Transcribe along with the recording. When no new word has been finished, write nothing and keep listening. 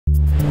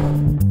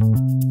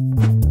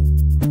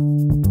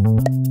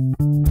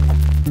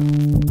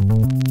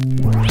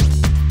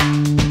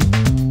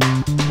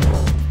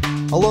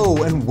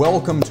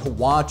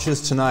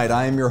Watches Tonight.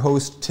 I am your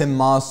host, Tim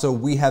Mosso.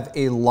 We have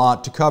a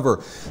lot to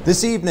cover.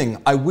 This evening,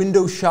 I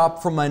window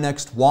shop for my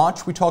next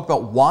watch. We talk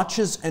about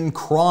watches and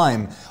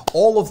crime.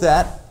 All of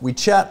that, we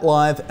chat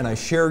live, and I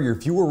share your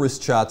viewer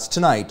wrist shots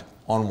tonight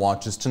on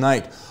Watches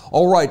Tonight.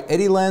 All right,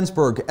 Eddie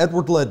Landsberg,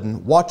 Edward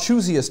Ledden,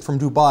 Watchusiast from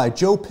Dubai,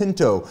 Joe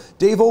Pinto,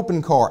 Dave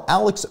Opencar,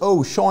 Alex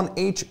O, Sean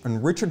H,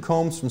 and Richard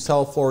Combs from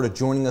South Florida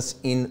joining us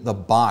in the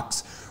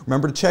box.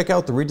 Remember to check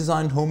out the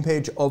redesigned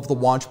homepage of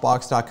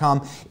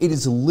thewatchbox.com. It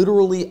is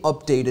literally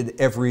updated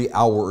every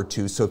hour or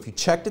two, so if you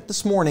checked it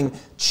this morning,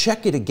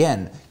 check it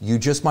again. You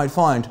just might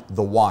find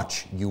the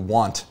watch you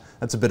want.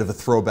 That's a bit of a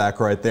throwback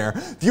right there.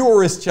 Viewer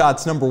wrist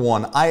shots number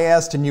one. I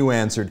asked and you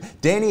answered.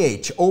 Danny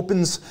H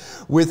opens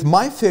with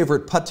my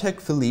favorite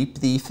Patek Philippe,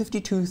 the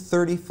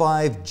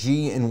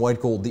 5235G in white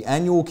gold, the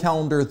annual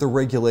calendar, the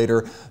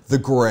regulator, the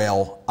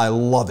grail. I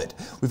love it.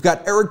 We've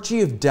got Eric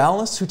G of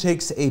Dallas who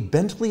takes a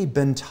Bentley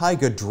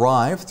Bentayga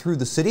drive through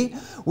the city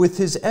with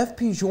his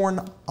FP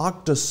Journe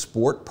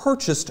Octasport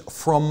purchased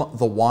from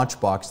the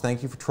Watchbox.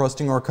 Thank you for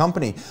trusting our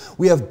company.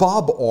 We have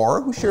Bob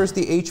R who shares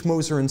the H.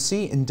 Moser &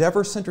 C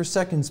Endeavor Center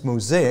Seconds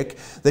Mosaic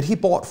that he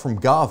bought from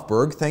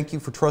Govberg. Thank you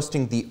for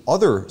trusting the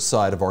other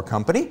side of our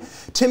company.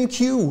 Tim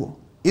Q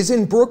is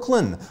in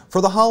Brooklyn for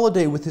the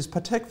holiday with his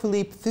Patek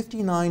Philippe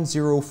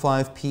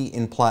 5905P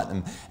in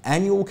platinum.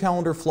 Annual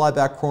calendar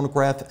flyback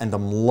chronograph, and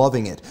I'm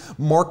loving it.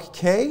 Mark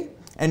K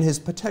and his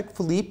Patek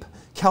Philippe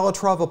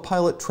Calatrava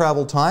Pilot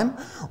Travel Time,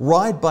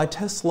 ride by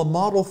Tesla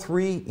Model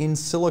 3 in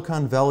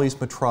Silicon Valley's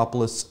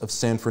metropolis of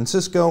San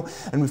Francisco.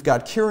 And we've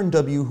got Kieran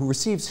W who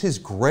receives his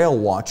Grail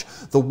watch,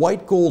 the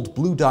white gold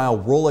blue dial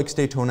Rolex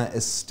Daytona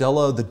as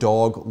Stella the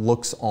dog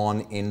looks on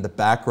in the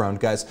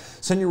background. Guys,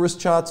 send your wrist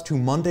shots to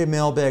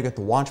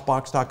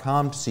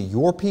mondaymailbag@thewatchbox.com to see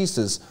your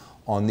pieces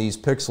on these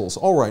pixels.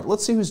 All right,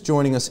 let's see who's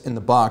joining us in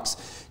the box.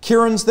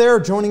 Kieran's there,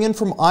 joining in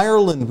from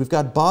Ireland. We've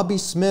got Bobby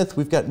Smith,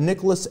 we've got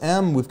Nicholas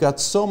M, we've got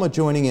Soma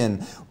joining in.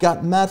 We've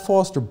got Matt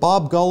Foster,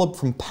 Bob Gullub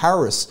from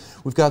Paris.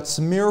 We've got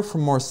Samir from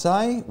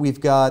Marseille.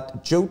 We've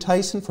got Joe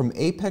Tyson from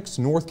Apex,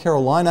 North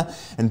Carolina,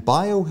 and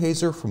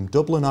Biohazer from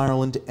Dublin,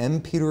 Ireland, M.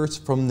 Peters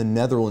from the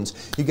Netherlands.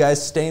 You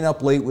guys staying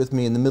up late with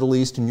me in the Middle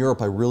East and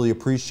Europe, I really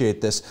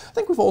appreciate this. I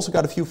think we've also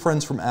got a few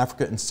friends from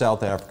Africa and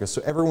South Africa,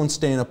 so everyone's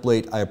staying up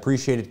late. I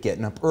appreciate it,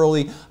 getting up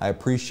early. I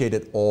appreciate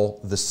it all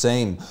the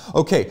same.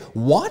 Okay,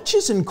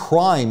 watches and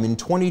crime in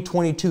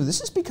 2022.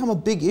 This has become a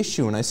big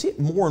issue, and I see it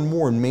more and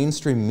more in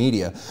mainstream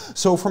media.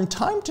 So from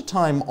time to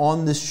time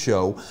on this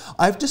show,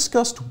 I've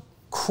discussed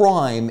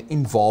crime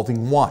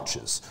involving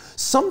watches.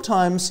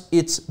 Sometimes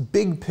it's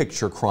big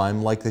picture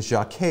crime like the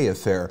Jacquet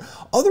affair.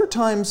 Other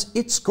times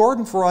it's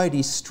garden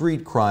variety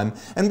street crime,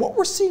 and what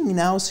we're seeing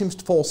now seems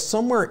to fall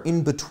somewhere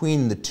in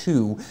between the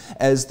two,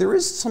 as there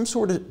is some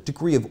sort of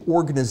degree of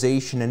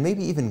organization and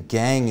maybe even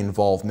gang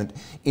involvement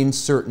in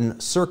certain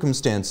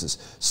circumstances.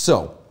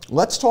 So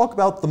let's talk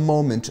about the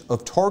moment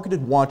of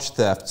targeted watch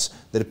thefts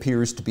that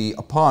appears to be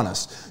upon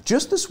us.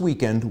 Just this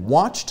weekend,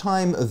 Watch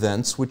Time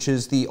Events, which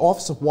is the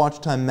Office of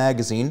Watch Time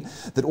magazine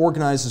that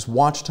organizes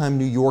Watch Time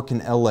New York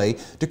and LA,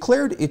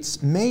 declared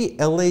its May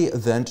LA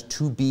event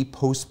to be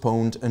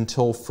postponed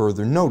until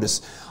further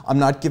notice. I'm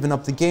not giving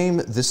up the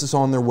game. This is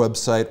on their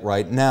website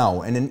right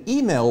now. And an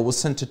email was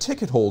sent to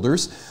ticket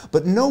holders,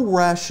 but no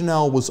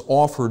rationale was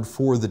offered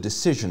for the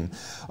decision.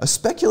 A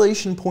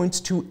speculation points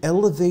to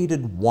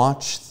elevated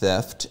watch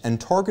theft and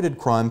targeted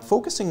crime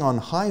focusing on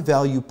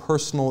high-value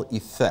personal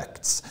effects.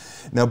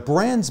 Now,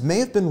 brands may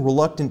have been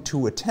reluctant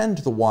to attend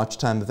the Watch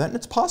Time event, and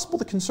it's possible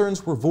the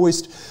concerns were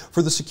voiced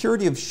for the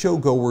security of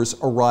showgoers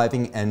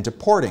arriving and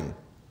departing.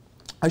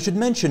 I should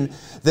mention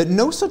that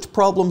no such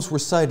problems were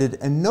cited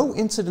and no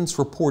incidents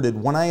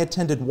reported when I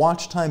attended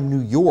Watch Time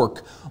New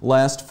York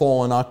last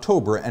fall in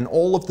October, and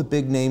all of the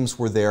big names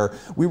were there.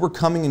 We were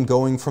coming and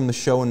going from the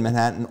show in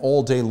Manhattan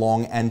all day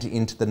long and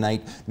into the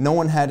night. No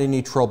one had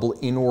any trouble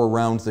in or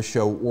around the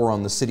show or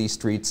on the city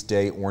streets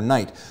day or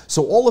night.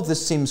 So all of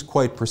this seems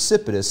quite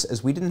precipitous,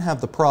 as we didn't have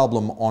the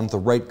problem on the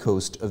right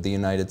coast of the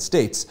United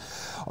States.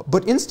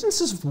 But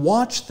instances of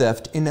watch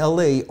theft in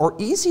LA are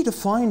easy to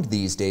find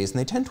these days, and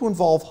they tend to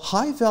involve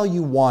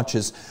high-value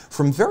watches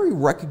from very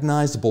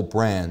recognizable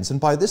brands. And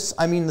by this,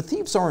 I mean the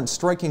thieves aren't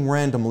striking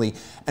randomly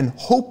and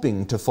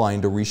hoping to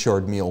find a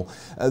Richard Mille.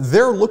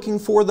 They're looking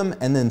for them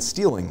and then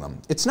stealing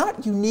them. It's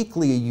not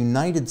uniquely a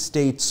United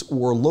States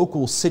or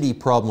local city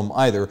problem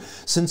either,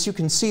 since you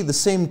can see the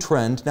same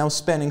trend now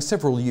spanning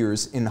several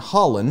years in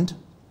Holland,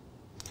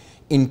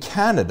 in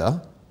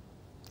Canada,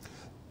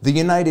 the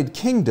United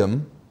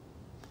Kingdom,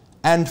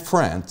 and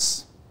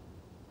France.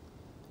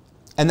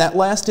 And that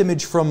last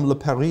image from Le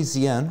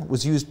Parisien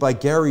was used by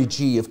Gary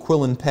G. of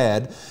Quill and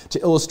Pad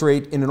to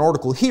illustrate in an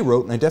article he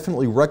wrote, and I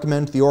definitely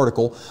recommend the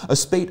article, a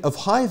spate of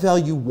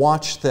high-value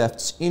watch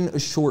thefts in a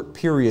short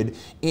period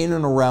in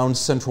and around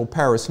central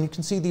Paris. And you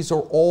can see these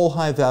are all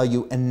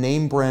high-value and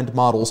name-brand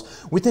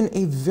models within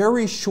a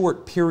very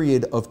short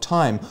period of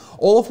time,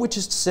 all of which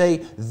is to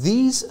say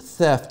these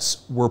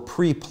thefts were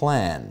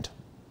pre-planned.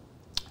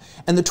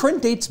 And the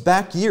trend dates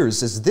back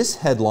years, as this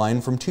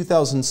headline from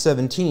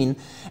 2017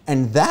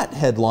 and that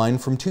headline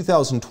from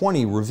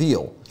 2020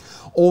 reveal.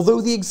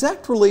 Although the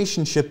exact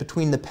relationship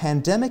between the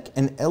pandemic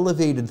and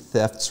elevated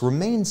thefts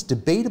remains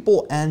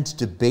debatable and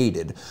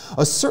debated,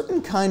 a certain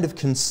kind of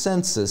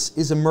consensus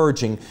is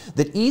emerging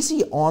that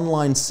easy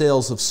online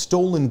sales of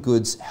stolen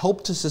goods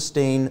help to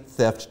sustain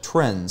theft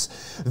trends.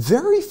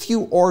 Very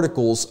few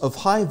articles of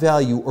high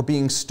value are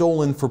being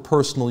stolen for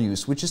personal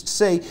use, which is to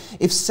say,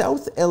 if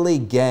South LA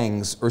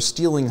gangs are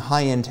stealing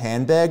high-end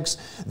handbags,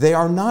 they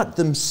are not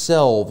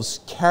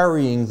themselves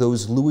carrying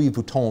those Louis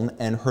Vuitton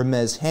and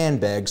Hermes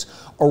handbags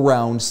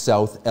around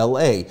South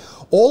LA.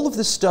 All of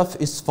this stuff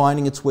is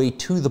finding its way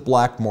to the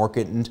black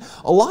market, and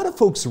a lot of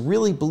folks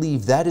really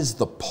believe that is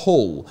the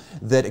pull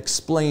that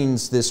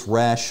explains this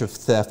rash of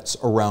thefts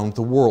around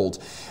the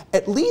world.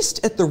 At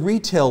least at the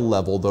retail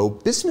level, though,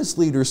 business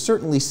leaders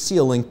certainly see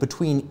a link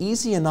between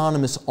easy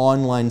anonymous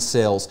online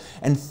sales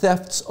and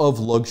thefts of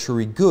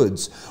luxury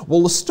goods.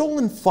 While a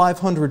stolen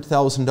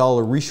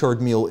 $500,000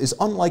 Richard Mille is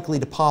unlikely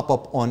to pop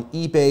up on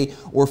eBay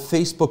or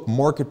Facebook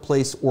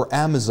Marketplace or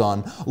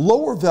Amazon,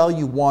 lower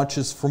value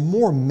watches from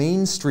more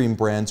mainstream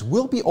brands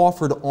will be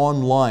offered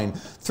online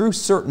through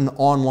certain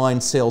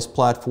online sales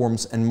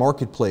platforms and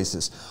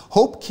marketplaces.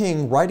 Hope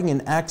King, writing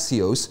in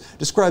Axios,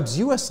 describes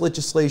U.S.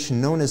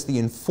 legislation known as the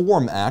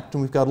Inform Act,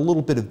 and we've got a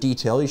little bit of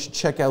detail. You should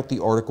check out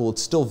the article.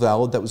 It's still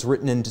valid. That was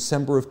written in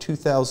December of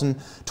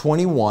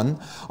 2021,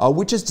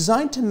 which is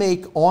designed to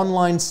make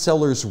online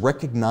sellers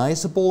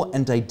recognizable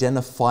and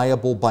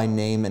identifiable by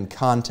name and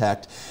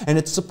contact, and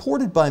it's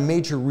supported by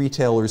major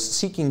retailers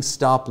seeking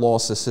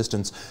stop-loss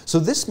assistance. So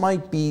this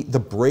might be the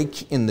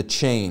break in the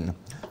chain.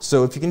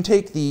 So if you can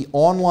take the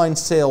online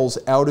sales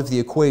out of the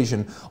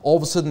equation, all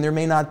of a sudden there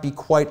may not be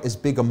quite as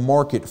big a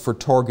market for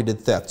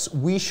targeted thefts.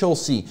 We shall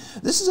see.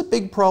 This is a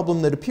big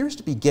problem that appears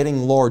to be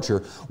getting larger.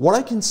 What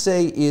I can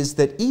say is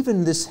that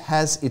even this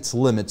has its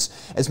limits,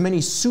 as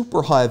many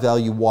super high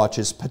value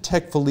watches,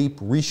 Patek Philippe,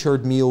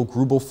 Richard Mille,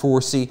 Grubel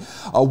Forsey,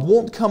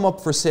 won't come up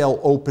for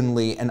sale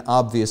openly and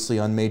obviously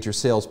on major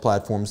sales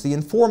platforms. The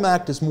Inform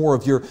Act is more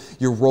of your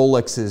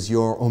Rolexes,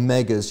 your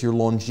Omegas, your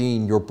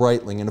Longines, your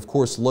Breitling, and of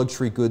course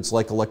luxury goods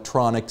like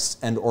electronics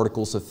and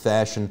articles of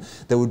fashion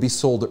that would be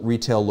sold at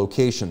retail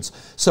locations.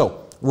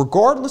 So,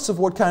 regardless of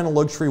what kind of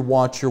luxury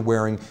watch you're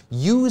wearing,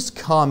 use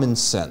common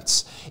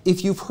sense.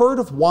 If you've heard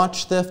of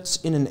watch thefts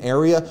in an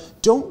area,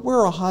 don't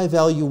wear a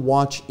high-value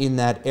watch in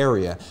that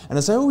area. And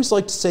as I always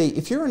like to say,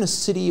 if you're in a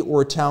city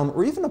or a town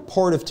or even a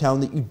part of town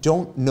that you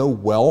don't know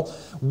well,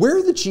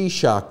 wear the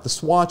G-Shock, the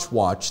Swatch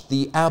watch,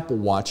 the Apple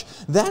Watch.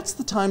 That's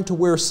the time to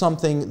wear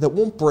something that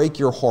won't break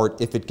your heart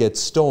if it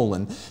gets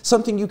stolen,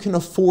 something you can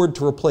afford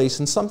to replace,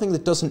 and something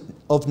that doesn't,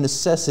 of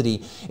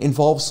necessity,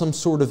 involve some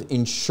sort of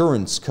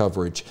insurance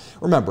coverage.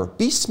 Remember,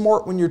 be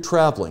smart when you're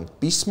traveling,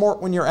 be smart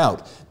when you're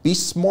out, be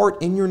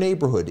smart in your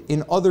neighborhood,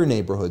 in other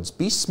neighborhoods,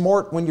 be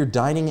smart when you're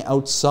dining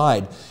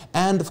outside,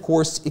 and of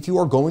course, if you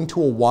are going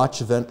to a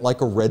watch event like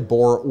a Red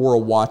Bar or a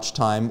Watch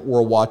Time or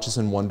a Watches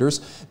and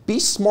Wonders, be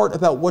smart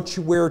about what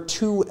you wear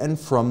to and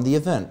from the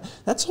event.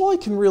 That's all I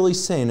can really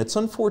say, and it's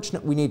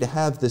unfortunate we need to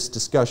have this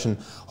discussion.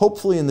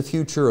 Hopefully in the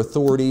future,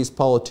 authorities,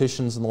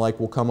 politicians, and the like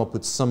will come up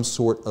with some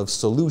sort of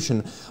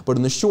solution, but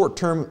in the short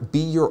term, be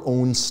your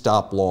own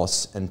stop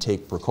loss and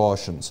take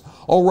precautions.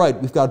 All right,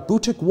 we've got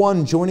Butik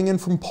One joining in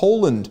from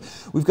Poland.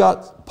 We've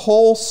got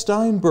Paul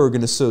Steinberg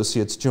and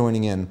Associates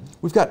joining in.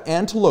 We've got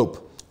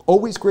Antelope.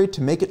 Always great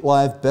to make it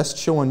live. Best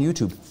show on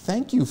YouTube.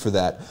 Thank you for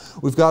that.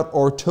 We've got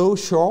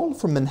Artaud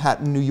Charles from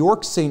Manhattan, New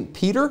York. St.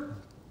 Peter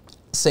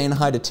saying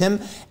hi to Tim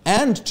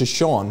and to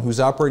Sean, who's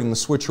operating the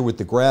switcher with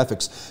the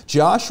graphics.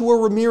 Joshua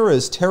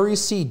Ramirez, Terry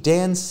C,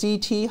 Dan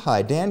CT,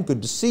 hi Dan,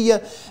 good to see you,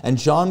 and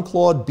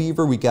Jean-Claude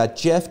Beaver. We got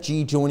Jeff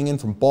G joining in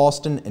from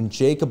Boston and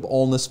Jacob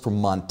Allness from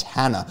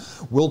Montana.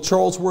 Will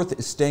Charlesworth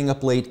is staying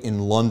up late in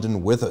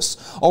London with us.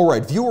 All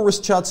right, viewer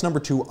wrist shots number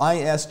 2.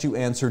 I asked you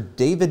answered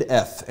David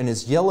F and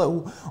his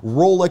yellow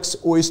Rolex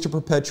Oyster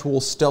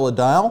Perpetual Stella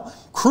dial,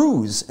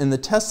 Cruise in the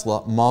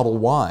Tesla Model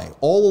Y,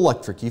 all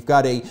electric. You've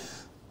got a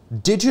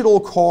digital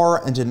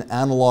car and an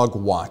analog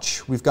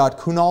watch. We've got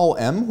Kunal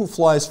M, who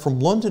flies from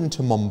London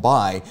to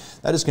Mumbai.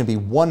 That is going to be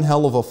one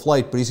hell of a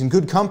flight, but he's in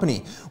good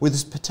company with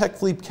his Patek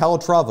Philippe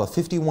Calatrava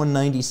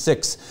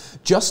 5196.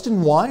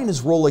 Justin Y and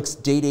his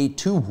Rolex Date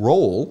 82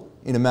 roll,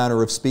 in a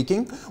manner of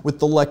speaking, with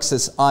the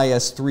Lexus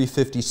IS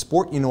 350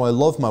 Sport. You know I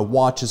love my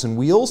watches and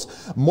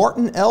wheels.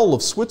 Martin L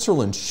of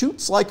Switzerland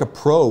shoots like a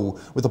pro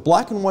with a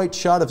black and white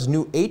shot of his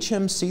new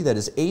HMC, that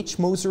is H.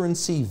 Moser &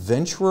 C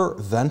Venturer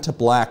Vanta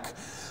Black.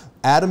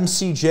 Adam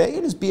CJ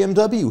and his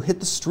BMW hit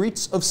the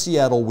streets of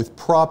Seattle with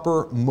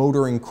proper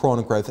motoring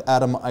chronograph.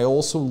 Adam, I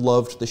also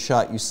loved the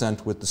shot you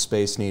sent with the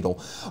Space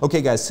Needle.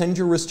 Okay guys, send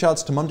your wrist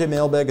shots to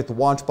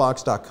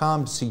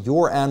mondaymailbag@thewatchbox.com to see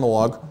your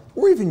analog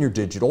or even your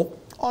digital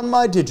on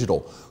my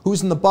digital.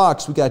 Who's in the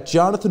box? We got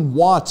Jonathan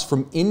Watts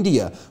from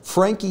India,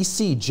 Frankie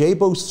C,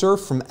 Jabo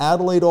Surf from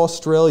Adelaide,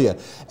 Australia,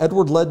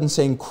 Edward Ledden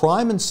saying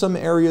crime in some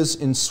areas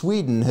in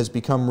Sweden has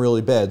become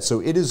really bad,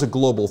 so it is a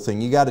global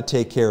thing. You got to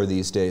take care of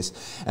these days.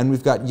 And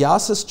we've got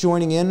Yasis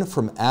joining in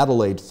from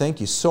Adelaide. Thank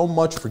you so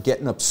much for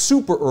getting up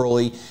super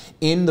early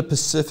in the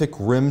Pacific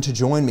Rim to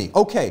join me.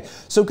 Okay,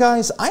 so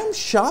guys, I'm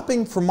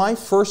shopping for my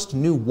first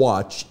new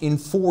watch in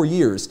 4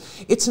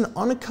 years. It's an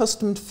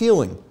unaccustomed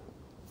feeling.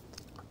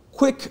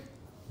 Quick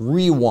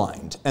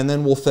rewind, and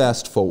then we'll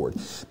fast forward.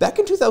 Back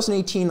in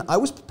 2018, I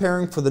was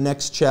preparing for the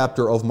next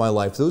chapter of my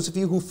life. Those of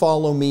you who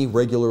follow me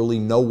regularly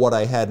know what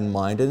I had in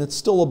mind, and it's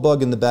still a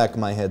bug in the back of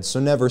my head,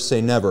 so never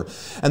say never.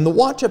 And the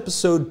watch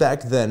episode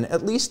back then,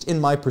 at least in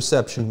my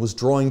perception, was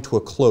drawing to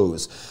a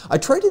close. I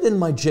traded in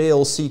my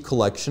JLC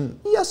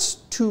collection, yes,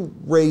 to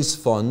raise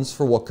funds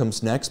for what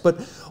comes next,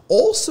 but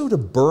also to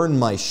burn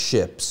my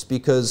ships,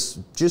 because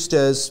just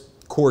as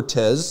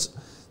Cortez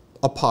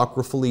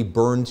apocryphally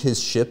burned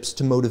his ships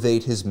to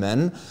motivate his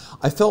men,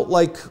 I felt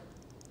like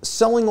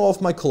selling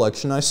off my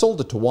collection, I sold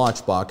it to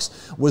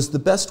Watchbox, was the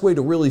best way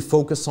to really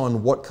focus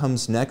on what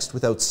comes next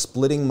without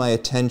splitting my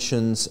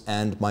attentions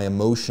and my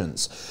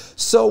emotions.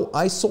 So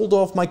I sold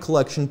off my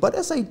collection, but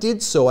as I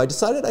did so, I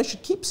decided I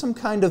should keep some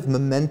kind of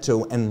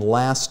memento and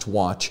last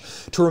watch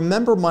to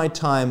remember my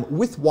time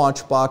with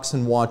Watchbox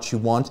and Watch You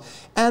Want,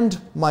 and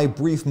my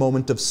brief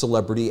moment of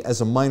celebrity as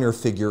a minor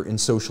figure in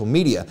social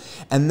media.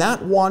 And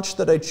that watch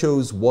that I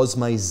chose was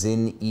my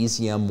Sinn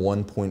EZM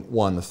 1.1,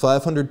 a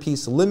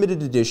 500-piece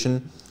limited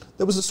edition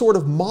that was a sort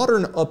of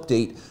modern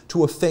update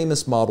to a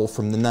famous model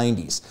from the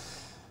 90s.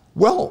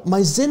 Well,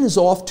 my Sinn is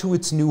off to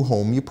its new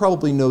home. You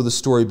probably know the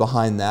story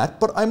behind that,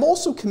 but I'm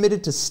also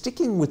committed to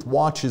sticking with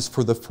watches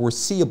for the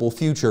foreseeable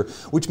future,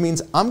 which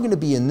means I'm going to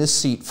be in this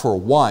seat for a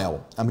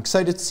while. I'm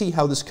excited to see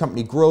how this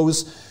company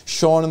grows.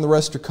 Sean and the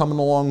rest are coming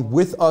along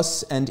with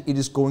us, and it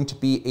is going to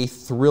be a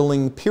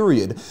thrilling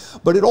period.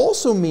 But it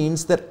also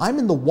means that I'm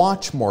in the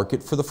watch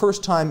market for the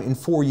first time in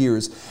 4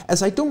 years,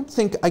 as I don't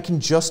think I can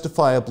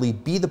justifiably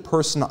be the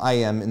person I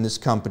am in this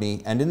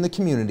company and in the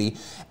community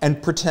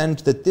and pretend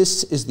that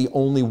this is the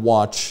only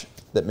watch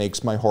that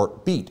makes my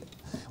heart beat,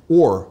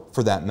 or,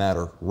 for that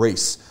matter,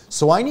 race.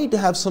 So I need to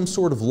have some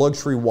sort of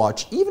luxury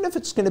watch, even if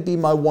it's going to be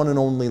my one and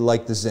only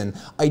like the Sinn.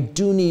 I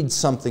do need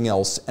something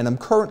else, and I'm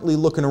currently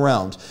looking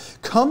around.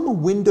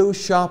 Come window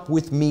shop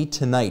with me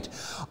tonight.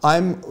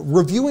 I'm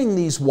reviewing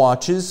these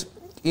watches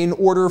in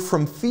order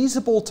from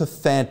feasible to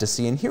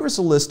fantasy, and here is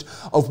a list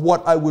of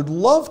what I would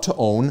love to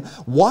own,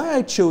 why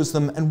I chose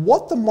them, and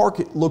what the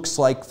market looks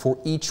like for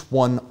each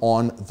one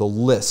on the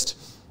list.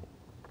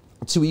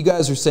 Let's see what you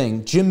guys are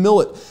saying. Jim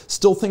Millett,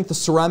 still think the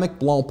ceramic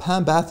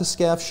Blancpain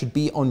bathyscaphe should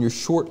be on your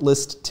short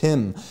list,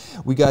 Tim.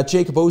 We got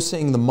Jacob O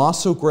saying the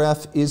Mosso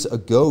graph is a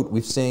goat.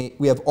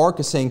 We have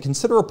Arca saying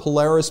consider a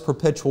Polaris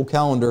perpetual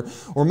calendar,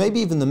 or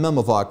maybe even the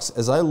Memovox,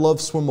 as I love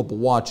swimmable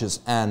watches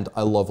and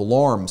I love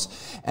alarms.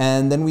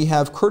 And then we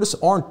have Curtis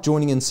Arndt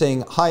joining in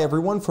saying, hi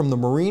everyone from the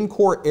Marine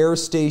Corps Air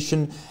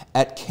Station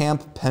at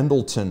Camp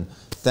Pendleton.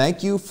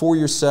 Thank you for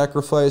your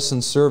sacrifice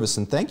and service,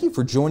 and thank you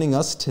for joining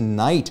us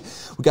tonight.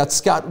 We got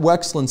Scott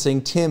Wexland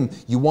saying, Tim,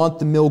 you want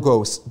the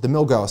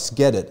Milgauss,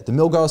 get it. The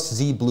Milgauss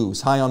Z Blues,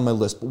 high on my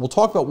list, but we'll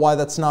talk about why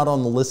that's not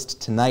on the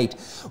list tonight.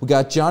 We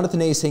got Jonathan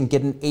A saying,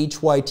 get an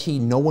HYT,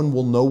 no one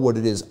will know what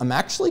it is. I'm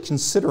actually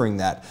considering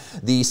that.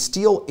 The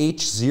steel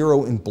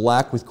H0 in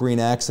black with green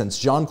accents.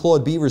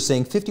 Jean-Claude Beaver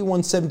saying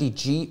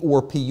 5170G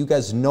or P. You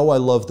guys know I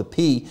love the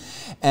P.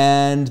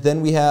 And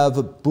then we have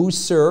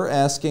Booser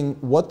asking,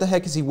 what the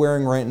heck is he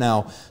wearing right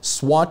now?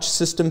 Swatch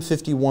System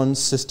 51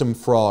 System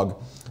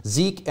Frog.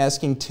 Zeke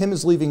asking, Tim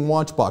is leaving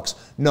Watchbox.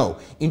 No,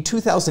 in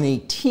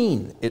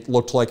 2018, it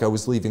looked like I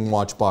was leaving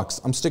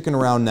Watchbox. I'm sticking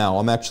around now.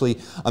 I'm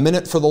in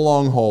it for the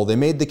long haul. They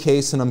made the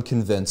case and I'm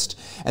convinced.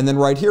 And then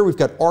right here, we've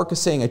got Arca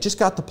saying, I just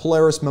got the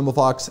Polaris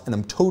Memovox and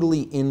I'm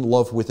totally in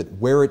love with it.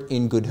 Wear it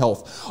in good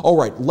health. All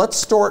right, let's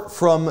start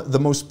from the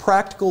most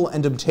practical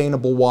and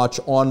obtainable watch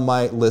on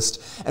my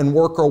list and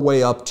work our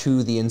way up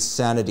to the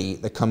insanity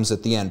that comes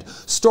at the end.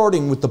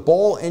 Starting with the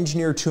Ball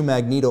Engineer 2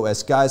 Magneto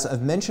S. Guys,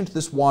 I've mentioned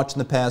this watch in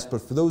the past,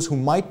 but for those who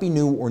might be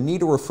new or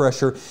need a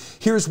refresher,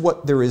 here's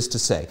what there is to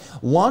say.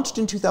 Launched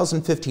in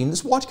 2015,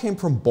 this watch came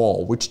from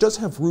Ball, which does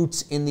have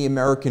roots in the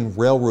American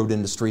railroad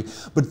industry,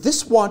 but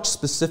this watch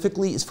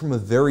specifically is from a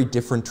very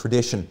different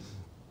tradition.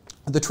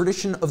 The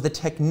tradition of the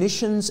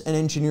technicians and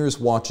engineers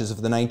watches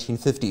of the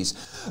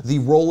 1950s. The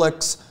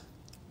Rolex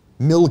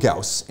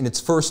Milgauss in its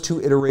first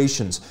two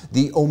iterations,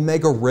 the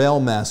Omega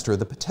Railmaster,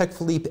 the Patek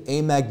Philippe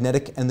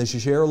Amagnetic, and the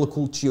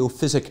Jaeger-LeCoultre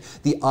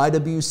Geophysic, the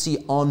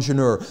IWC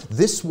Ingenieur.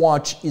 This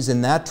watch is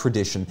in that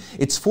tradition.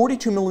 It's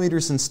 42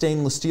 millimeters in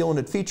stainless steel, and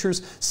it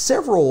features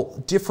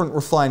several different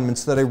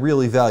refinements that I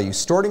really value,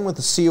 starting with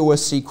the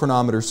COSC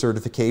chronometer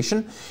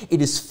certification.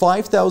 It is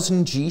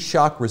 5000 G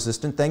shock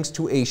resistant thanks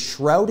to a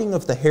shrouding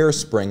of the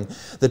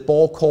hairspring that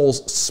Ball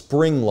calls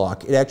spring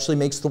lock. It actually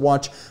makes the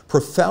watch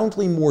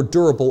profoundly more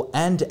durable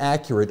and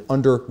accurate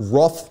under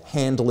rough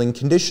handling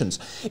conditions.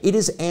 It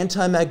is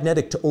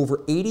anti-magnetic to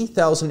over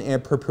 80,000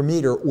 ampere per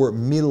meter, or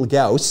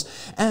mil-Gauss,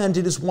 and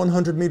it is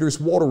 100 meters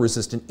water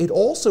resistant. It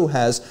also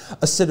has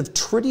a set of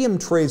tritium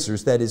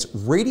tracers, that is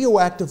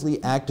radioactively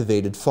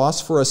activated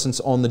phosphorescence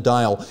on the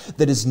dial,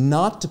 that is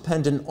not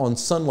dependent on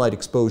sunlight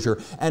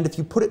exposure, and if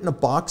you put it in a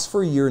box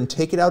for a year and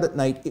take it out at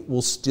night, it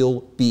will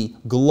still be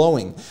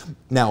glowing.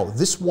 Now,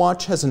 this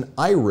watch has an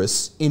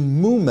iris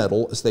in mu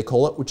metal, as they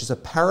call it, which is a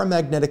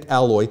paramagnetic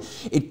alloy.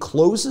 It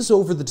closes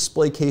over the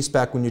display case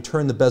back when you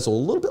turn the bezel,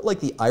 a little bit like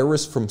the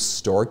iris from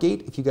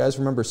Stargate, if you guys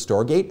remember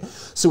Stargate.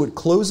 So it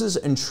closes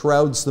and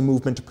shrouds the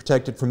movement to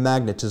protect it from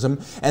magnetism,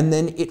 and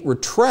then it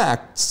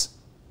retracts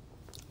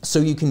so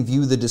you can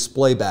view the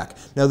display back.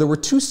 Now, there were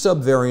two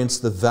sub-variants,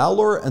 the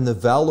Valor and the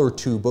Valor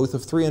II, both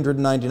of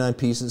 399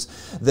 pieces,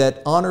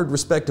 that honored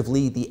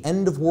respectively the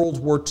end of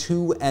World War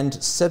II and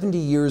 70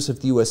 years of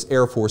the U.S.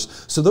 Air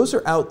Force. So those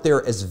are out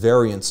there as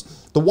variants.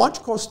 The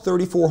watch cost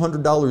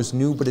 $3,400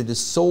 new, but it is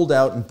sold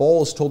out, and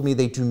Ball has told me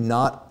they do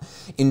not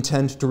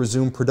intend to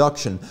resume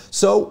production.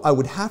 So I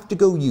would have to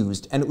go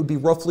used, and it would be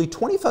roughly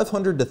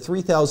 $2,500 to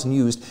 $3,000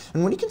 used.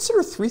 And when you consider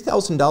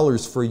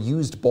 $3,000 for a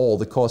used Ball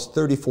that costs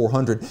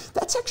 $3,400,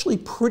 that's actually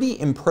pretty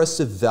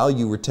impressive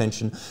value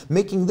retention,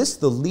 making this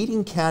the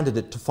leading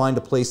candidate to find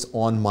a place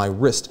on my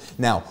wrist.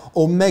 Now,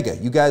 Omega,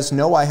 you guys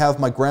know I have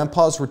my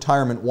grandpa's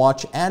retirement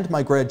watch and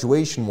my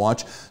graduation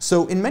watch,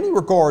 so in many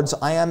regards,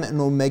 I am an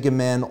Omega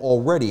man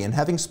already. And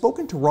having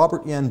spoken to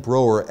Robert Jan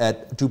Broer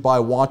at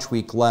Dubai Watch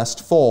Week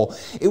last fall,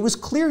 it was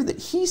clear that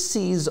he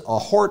sees a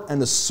heart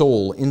and a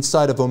soul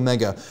inside of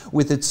Omega,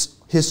 with its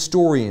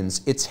historians,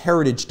 its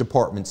heritage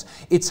departments,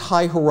 its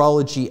high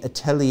horology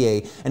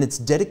atelier, and its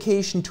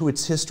dedication to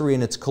its history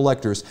and its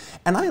collectors.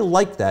 And I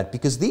like that,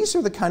 because these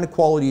are the kind of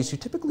qualities you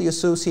typically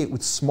associate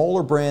with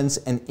smaller brands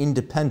and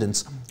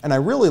independents. And I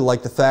really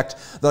like the fact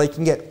that I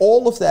can get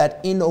all of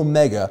that in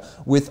Omega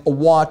with a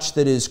watch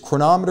that is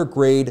chronometer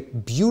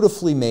grade,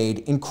 beautifully made,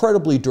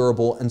 incredibly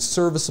durable, and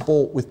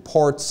serviceable with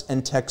parts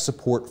and tech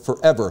support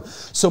forever.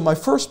 So my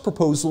first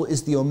proposal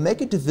is the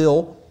Omega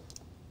DeVille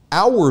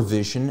Hour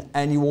Vision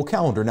annual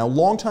calendar. Now,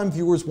 longtime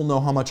viewers will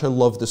know how much I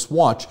love this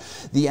watch.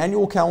 The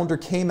annual calendar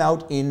came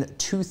out in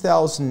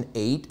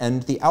 2008,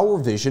 and the Hour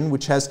Vision,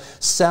 which has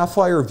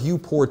sapphire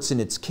viewports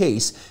in its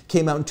case,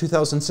 came out in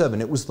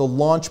 2007. It was the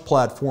launch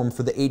platform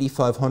for the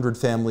 8500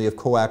 family of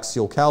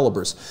coaxial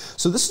calibers.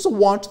 So this is a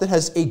watch that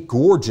has a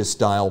gorgeous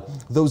dial.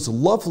 Those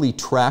lovely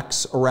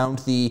tracks around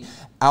the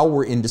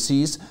hour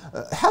indices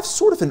have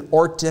sort of an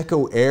Art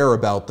Deco air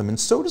about them, and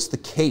so does the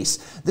case.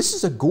 This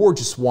is a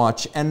gorgeous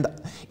watch, and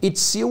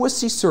it's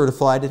COSC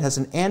certified. It has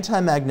an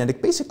anti-magnetic,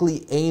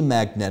 basically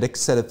amagnetic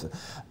set of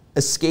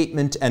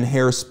escapement and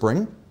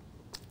hairspring.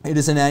 It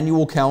is an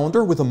annual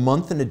calendar with a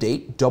month and a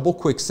date, double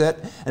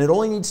quickset, and it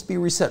only needs to be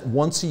reset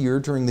once a year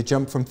during the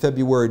jump from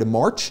February to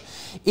March.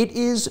 It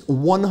is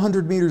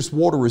 100 meters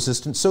water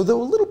resistant, so though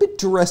a little bit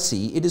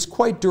dressy, it is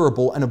quite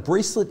durable, and a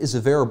bracelet is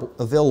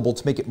available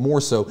to make it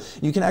more so.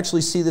 You can actually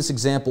see this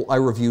example I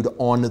reviewed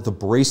on the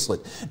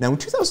bracelet. Now, in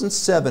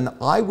 2007,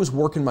 I was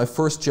working my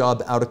first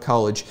job out of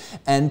college,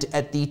 and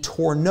at the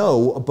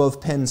Tourneau above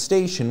Penn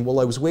Station, while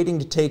I was waiting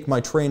to take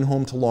my train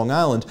home to Long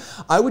Island,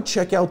 I would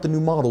check out the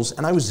new models,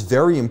 and I was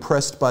very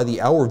impressed by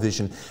the Hour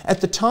Vision. At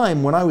the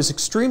time, when I was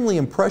extremely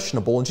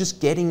impressionable and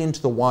just getting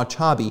into the watch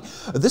hobby,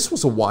 this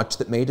was a watch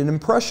that made an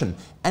impression,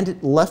 and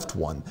it left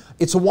one.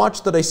 It's a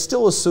watch that I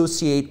still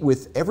associate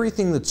with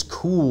everything that's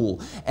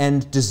cool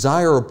and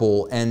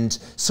desirable and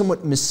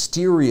somewhat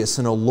mysterious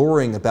and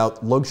alluring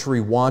about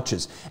luxury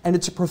watches, and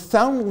it's a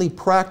profoundly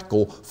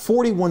practical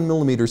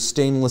 41mm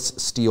stainless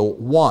steel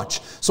watch.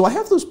 So I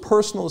have those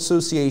personal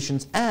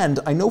associations, and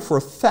I know for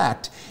a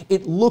fact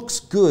it looks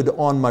good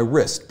on my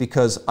wrist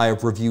because I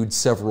have reviewed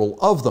several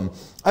of them.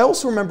 I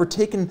also remember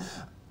taking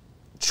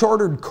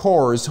chartered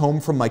cars home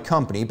from my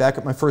company. Back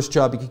at my first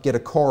job, you could get a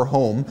car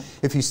home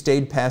if you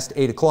stayed past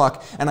 8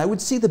 o'clock, and I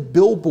would see the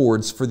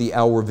billboards for the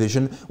Hour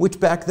Vision, which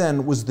back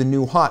then was the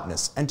new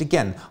hotness. And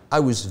again, I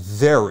was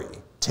very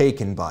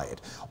taken by it.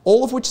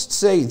 All of which to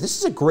say, this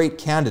is a great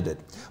candidate,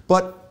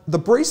 but the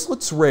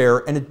bracelet's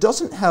rare and it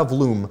doesn't have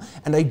lume,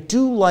 and I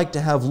do like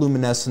to have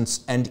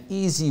luminescence and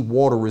easy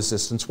water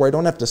resistance where I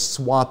don't have to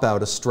swap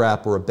out a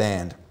strap or a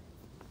band.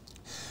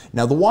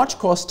 Now, the watch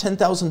costs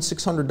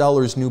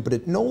 $10,600 new, but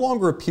it no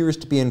longer appears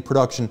to be in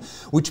production,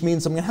 which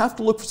means I'm going to have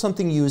to look for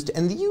something used,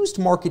 and the used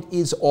market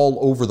is all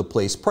over the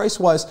place.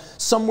 Price-wise,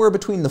 somewhere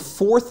between the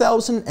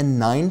 $4,000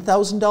 and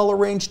 $9,000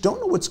 range.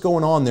 Don't know what's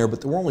going on there, but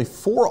there were only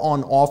 4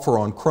 on offer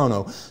on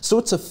Chrono, so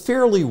it's a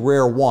fairly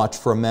rare watch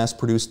for a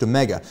mass-produced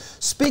Omega.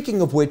 Speaking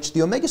of which,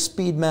 the Omega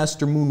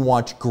Speedmaster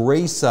Moonwatch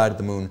Gray Side of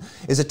the Moon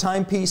is a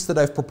timepiece that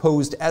I've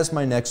proposed as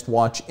my next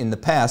watch in the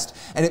past,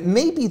 and it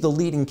may be the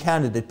leading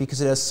candidate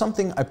because it has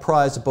something I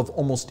prize above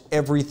almost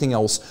everything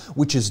else,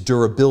 which is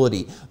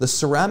durability. The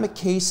ceramic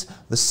case,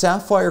 the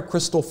sapphire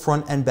crystal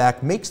front and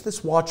back makes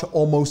this watch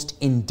almost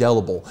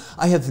indelible.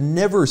 I have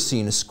never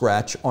seen a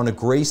scratch on a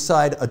gray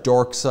side, a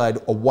dark side,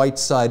 a white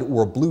side,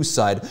 or a blue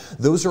side.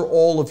 Those are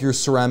all of your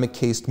ceramic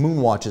cased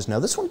Moonwatches. Now,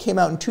 this one came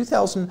out in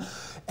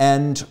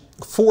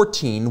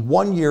 2014,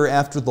 1 year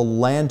after the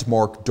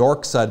landmark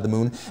Dark Side of the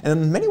Moon, and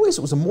in many ways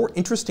it was a more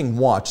interesting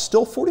watch.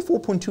 Still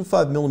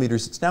 44.25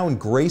 millimeters, it's now in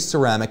gray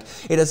ceramic.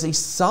 It has a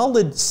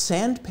solid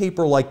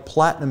sandpaper-like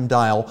platinum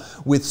dial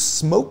with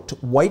smoked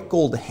white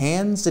gold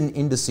hands and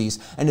indices,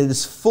 and it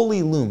is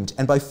fully loomed.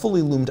 And by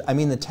fully loomed, I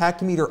mean the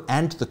tachymeter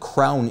and the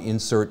crown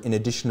insert in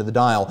addition to the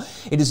dial.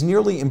 It is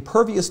nearly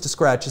impervious to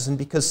scratches, and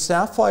because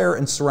sapphire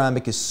and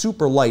ceramic is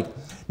super light,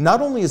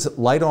 not only is it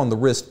light on the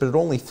wrist, but at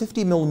only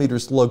 50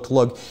 millimeters lug to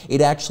lug, it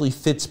actually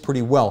fits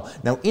pretty well.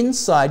 Now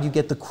inside you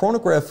get the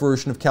chronograph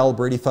version of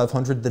Caliber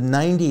 8500, the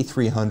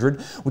 9300,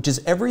 which is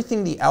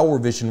everything the Hour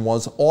Vision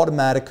was: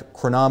 automatic,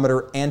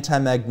 chronometer,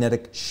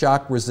 anti-magnetic,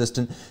 shock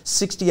resistant,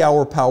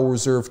 60-hour power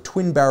reserve,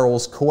 twin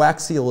barrels,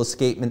 coaxial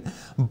escapement,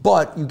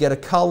 but you get a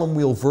column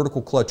wheel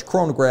vertical clutch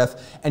chronograph,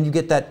 and you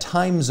get that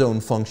time zone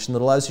function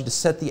that allows you to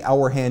set the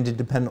hour hand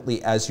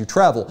independently as you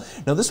travel.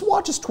 Now this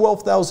watch is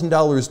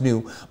 $12,000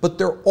 new, but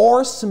there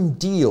are some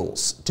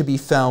deals to be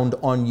found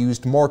on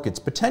used markets,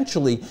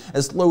 potentially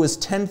as low as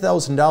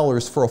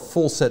 $10,000 for a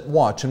full set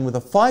watch. And with a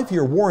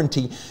 5-year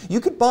warranty, you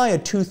could buy a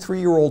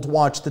 2-3-year-old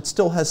watch that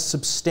still has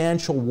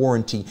substantial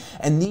warranty.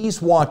 And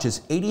these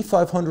watches,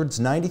 8500s,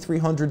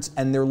 9300s,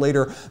 and their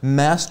later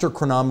master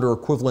chronometer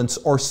equivalents,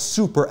 are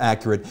super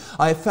accurate.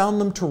 I have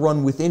found them to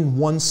run within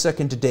 1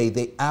 second a day.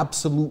 They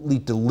absolutely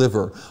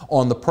deliver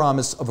on the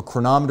promise of a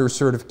chronometer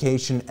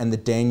certification and the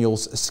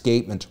Daniels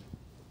escapement.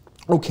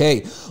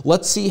 Okay,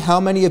 let's see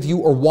how many of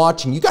you are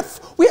watching.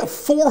 We have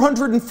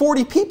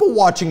 440 people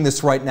watching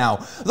this right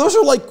now. Those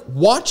are like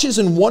Watches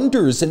and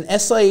Wonders and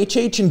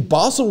SIHH and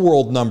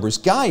Baselworld numbers.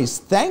 Guys,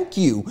 thank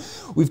you.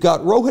 We've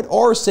got Rohit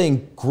R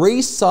saying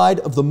gray side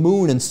of the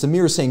moon, and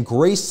Samir saying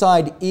gray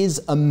side is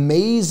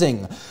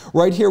amazing.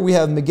 Right here we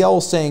have Miguel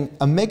saying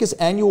Omega's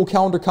annual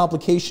calendar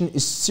complication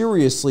is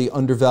seriously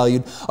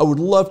undervalued. I would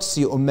love to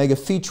see Omega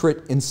feature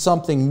it in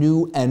something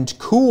new and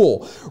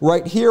cool.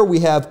 Right here we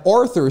have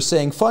Arthur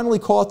saying finally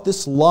caught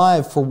this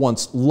live for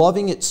once,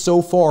 loving it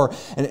so far.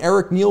 And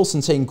Eric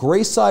Nielsen saying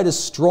gray side is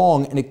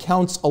strong and it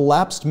counts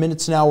elapsed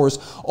minutes and hours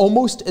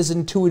almost as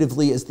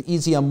intuitively as the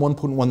EZM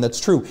 1.1. That's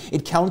true.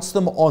 It counts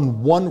them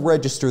on one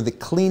register that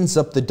cleans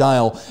up the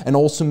dial and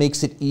also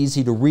makes it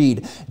easy to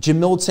read. Jim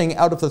Millett saying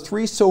out of the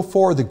 3 so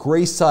far, the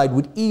gray side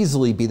would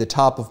easily be the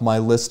top of my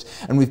list.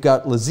 And we've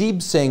got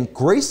Lazib saying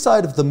gray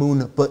side of the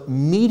moon, but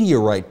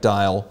meteorite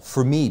dial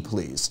for me,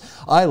 please.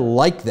 I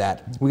like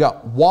that. We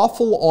got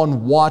Waffle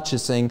on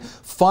Watches saying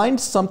find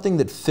something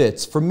that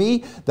fits. For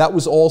me, that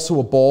was also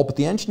a ball, but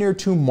the Engineer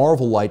 2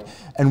 Marvel Light,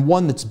 and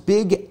one that's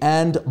big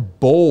and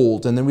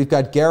bold. And then we've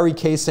got Gary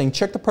K saying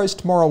check the price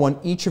tomorrow on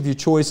each of your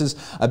choices.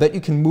 I bet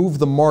you can move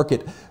the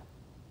market.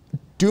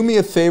 Do me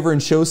a favor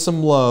and show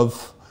some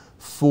love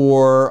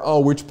for, oh,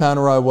 which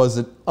Panerai was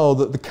it? Oh,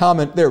 the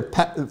comment there,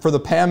 for the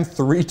PAM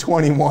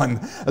 321.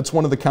 That's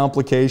one of the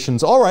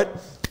complications. All right.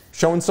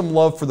 Showing some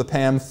love for the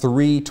PAM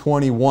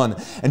 321.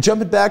 And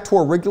jumping back to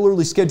our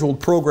regularly scheduled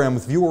program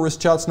with viewer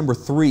wrist shots number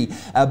 3,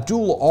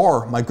 Abdul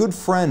R., my good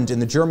friend in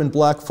the German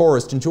Black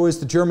Forest, enjoys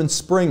the German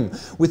Spring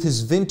with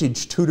his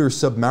vintage Tudor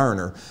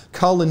Submariner.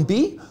 Colin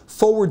B.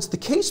 forwards the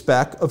case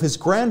back of his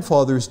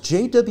grandfather's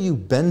J.W.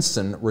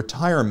 Benson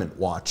retirement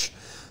watch.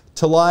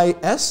 Talai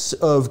S.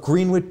 of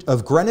Greenwich,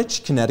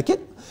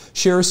 Connecticut,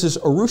 shares his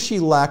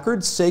Arushi lacquered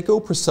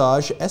Seiko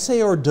Presage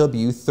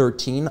SARW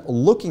 13,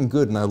 looking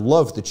good, and I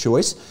love the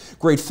choice.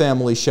 Great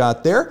family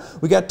shot there.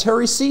 We got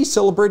Terry C.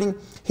 celebrating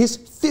his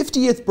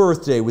 50th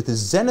birthday with his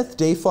Zenith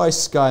Dayfi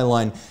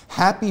Skyline.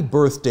 Happy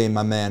birthday,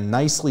 my man.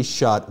 Nicely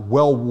shot,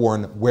 well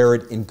worn, wear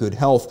it in good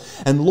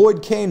health. And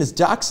Lloyd Kane is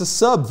Doxa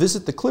Sub,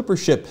 visit the clipper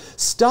ship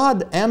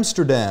Stad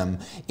Amsterdam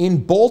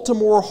in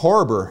Baltimore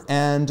Harbor.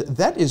 And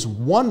that is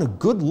one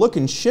good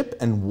looking ship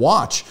and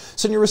watch.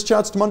 Send your wrist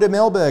shots to Monday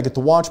Mailbag at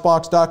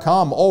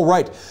thewatchbox.com. All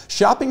right,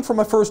 shopping for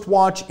my first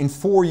watch in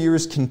 4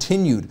 years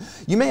continued.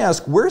 You may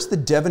ask, where's the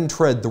Devon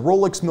Tread, the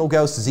Rolex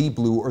Milgauss Z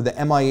Blue, or the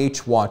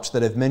MIH watch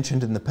that I've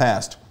mentioned in the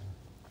past?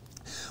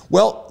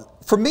 Well,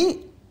 for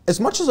me, as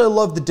much as I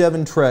love the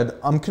Devon Tread,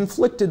 I'm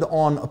conflicted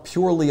on a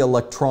purely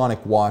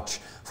electronic watch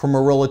from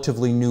a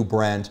relatively new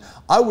brand.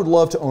 I would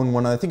love to own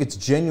one, and I think it's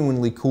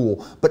genuinely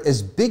cool, but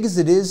as big as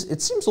it is,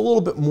 it seems a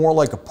little bit more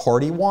like a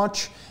party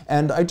watch,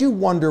 and I do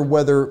wonder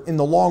whether, in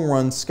the long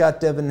run,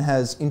 Scott Devon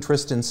has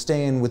interest in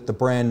staying with the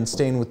brand and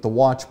staying with the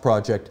watch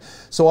project.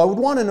 So I would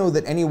want to know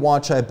that any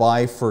watch I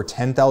buy for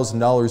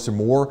 $10,000 or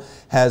more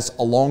has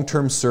a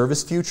long-term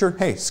service future.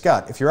 Hey,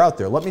 Scott, if you're out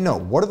there, let me know.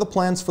 What are the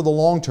plans for the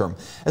long term?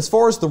 As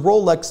far as the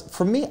Rolex,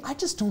 for me, I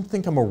just don't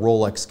think I'm a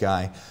Rolex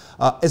guy.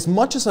 As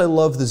much as I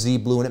love the Z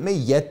Blue, and it may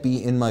yet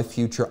be in my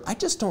future, I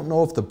just don't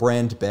know if the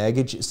brand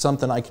baggage is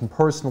something I can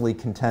personally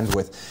contend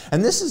with.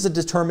 And this is a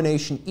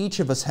determination each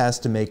of us has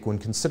to make when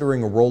considering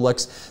considering a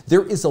Rolex,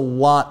 there is a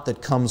lot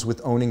that comes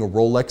with owning a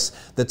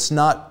Rolex that's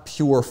not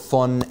pure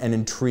fun and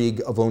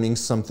intrigue of owning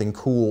something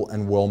cool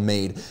and well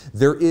made.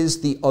 There is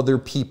the other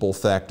people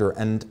factor,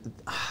 and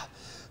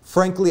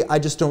frankly, I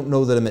just don't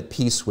know that I'm at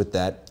peace with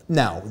that.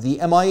 Now, the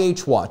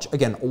MIH watch.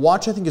 Again, a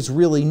watch I think is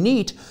really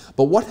neat,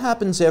 but what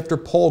happens after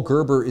Paul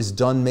Gerber is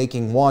done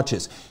making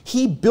watches?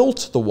 He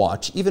built the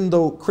watch, even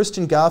though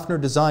Christian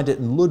Gaffner designed it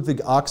and Ludwig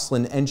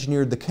Oxlin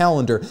engineered the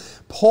calendar.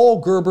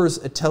 Paul Gerber's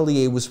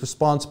atelier was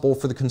responsible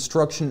for the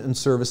construction and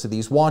service of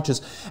these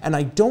watches, and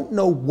I don't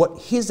know what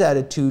his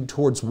attitude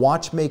towards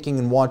watchmaking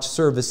and watch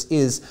service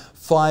is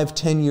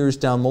 5–10 years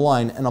down the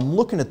line, and I'm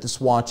looking at this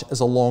watch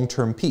as a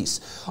long-term piece.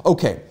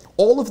 Okay,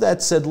 all of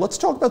that said, let's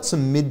talk about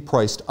some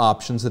mid-priced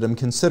options that I'm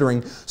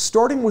considering,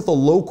 starting with a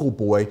local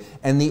boy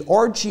and the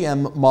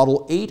RGM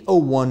Model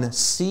 801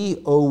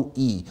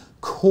 COE,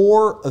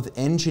 Corps of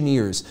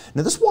Engineers.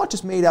 Now this watch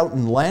is made out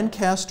in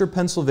Lancaster,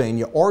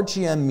 Pennsylvania.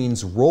 RGM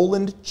means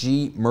Roland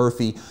G.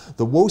 Murphy,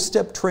 the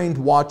Wostep trained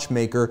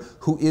watchmaker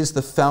who is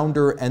the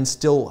founder and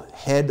still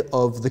head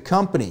of the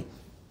company.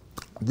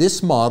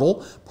 This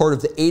model, part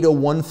of the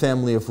 801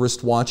 family of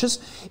wristwatches,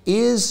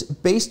 is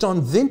based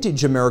on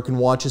vintage American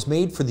watches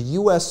made for the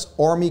U.S.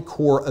 Army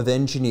Corps of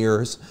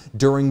Engineers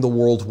during the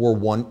World War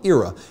I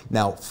era.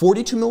 Now,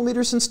 42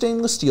 millimeters in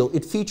stainless steel,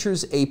 it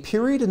features a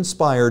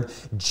period-inspired,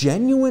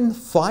 genuine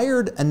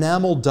fired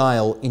enamel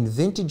dial in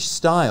vintage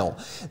style.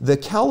 The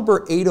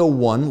caliber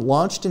 801,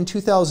 launched in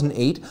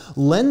 2008,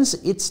 lends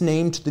its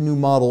name to the new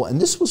model,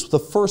 and this was the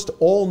first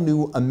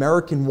all-new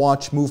American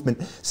watch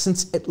movement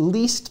since at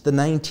least the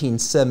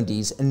 1970s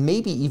and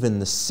maybe even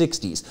the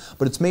 60s,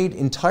 but it's made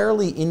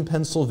entirely in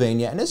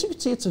Pennsylvania, and as you can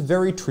see, it's a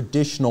very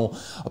traditional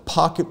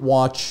pocket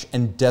watch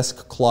and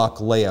desk clock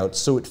layout,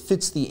 so it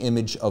fits the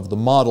image of the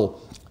model.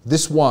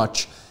 This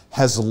watch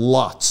has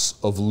lots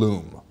of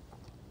lume,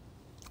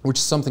 which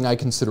is something I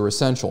consider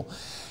essential.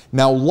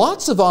 Now,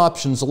 lots of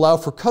options allow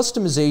for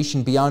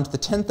customization beyond the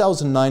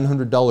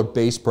 $10,900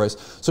 base price.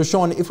 So,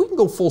 Sean, if we can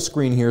go full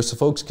screen here so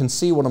folks can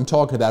see what I'm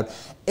talking about,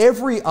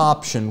 every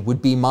option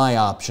would be my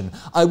option.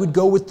 I would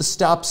go with the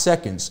stop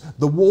seconds,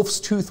 the wolf's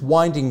tooth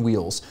winding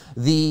wheels,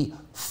 the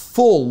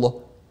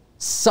full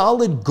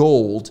solid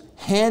gold,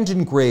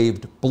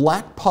 hand-engraved,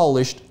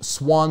 black-polished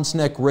swan's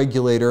neck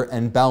regulator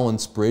and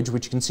balance bridge,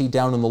 which you can see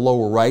down in the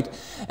lower right.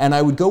 And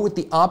I would go with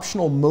the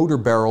optional motor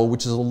barrel,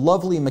 which is a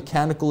lovely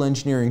mechanical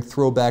engineering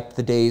throwback to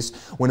the days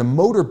when a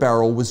motor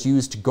barrel was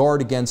used to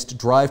guard against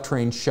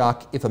drivetrain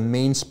shock if a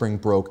mainspring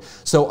broke.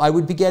 So I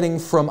would be getting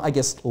from, I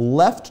guess,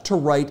 left to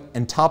right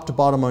and top to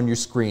bottom on your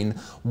screen,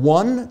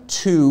 1,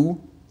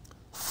 2,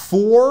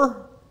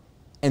 4,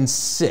 and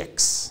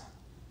 6.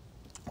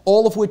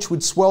 All of which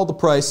would swell the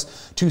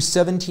price to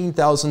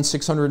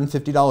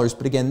 $17,650.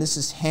 But again, this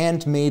is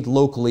handmade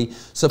locally,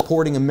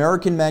 supporting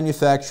American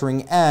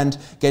manufacturing and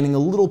getting a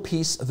little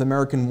piece of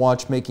American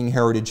watchmaking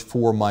heritage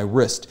for my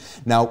wrist.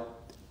 Now,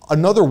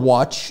 another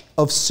watch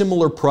of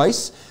similar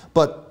price,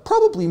 but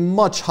probably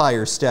much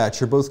higher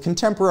stature, both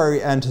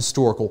contemporary and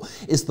historical,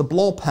 is the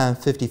Blancpain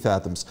 50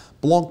 Fathoms.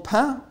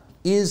 Blancpain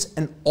is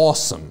an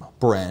awesome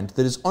brand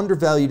that is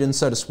undervalued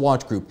inside a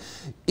Swatch Group.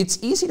 It's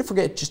easy to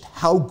forget just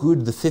how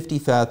good the 50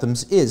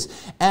 Fathoms is,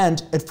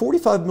 and at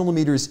 45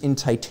 millimeters in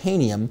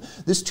titanium,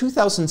 this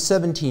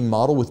 2017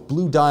 model with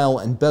blue dial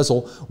and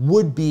bezel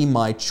would be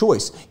my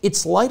choice.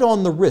 It's light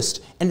on the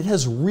wrist, and it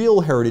has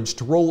real heritage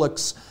to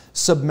Rolex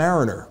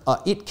Submariner.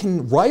 It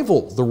can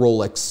rival the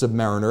Rolex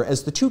Submariner,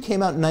 as the two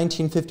came out in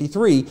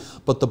 1953,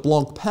 but the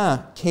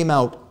Blancpain came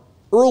out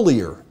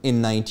earlier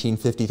in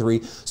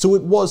 1953, so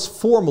it was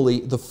formally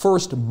the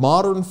first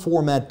modern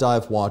format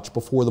dive watch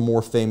before the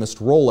more famous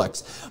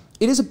Rolex.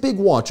 It is a big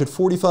watch at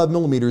 45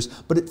 millimeters,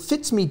 but it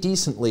fits me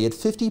decently at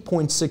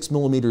 50.6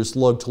 millimeters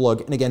lug to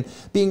lug, and again,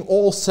 being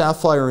all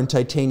sapphire and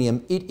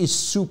titanium, it is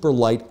super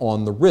light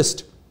on the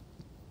wrist.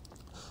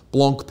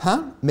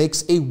 Blancpain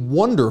makes a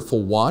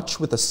wonderful watch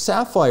with a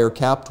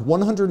sapphire-capped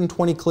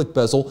 120-click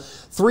bezel,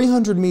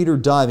 300-meter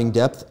diving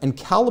depth, and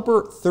caliber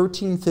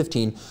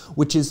 1315,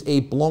 which is a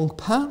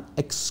Blancpain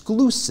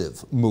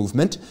exclusive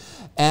movement,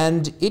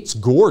 and it's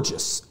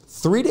gorgeous.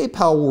 3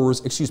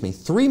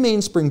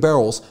 mainspring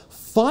barrels,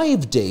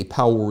 5-day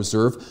power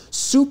reserve,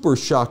 super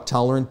shock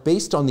tolerant,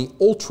 based on the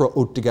ultra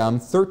haute de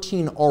gamme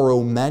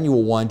 13RO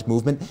manual wind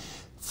movement.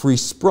 Free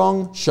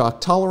sprung, shock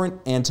tolerant,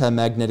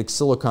 anti-magnetic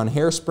silicone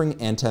hairspring,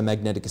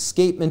 anti-magnetic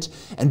escapement,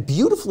 and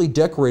beautifully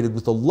decorated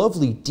with a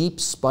lovely deep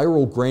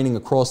spiral graining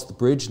across the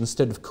bridge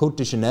instead of Côte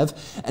de Genève,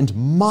 and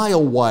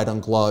mile-wide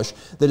anglage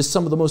that is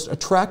some of the most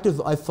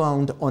attractive I've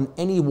found on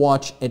any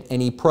watch at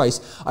any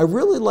price. I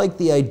really like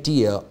the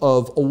idea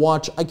of a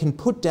watch I can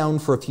put down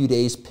for a few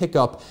days, pick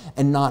up,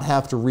 and not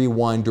have to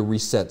rewind or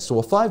reset. So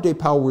a 5-day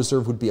power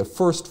reserve would be a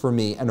first for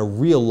me and a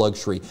real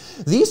luxury.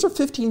 These are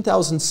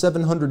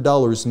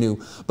 $15,700 new,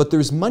 but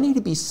there's money to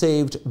be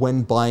saved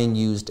when buying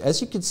used. As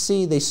you can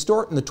see, they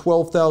start in the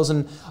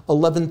 $12,000,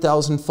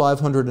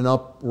 $11,500 and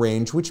up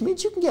range, which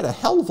means you can get a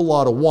hell of a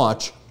lot of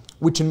watch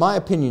which in my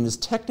opinion is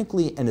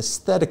technically and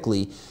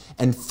aesthetically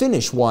and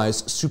finish-wise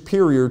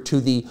superior to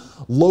the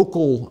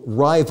local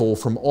rival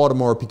from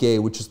Audemars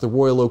Piguet, which is the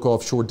Royal Oak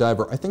Offshore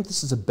Diver. I think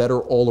this is a better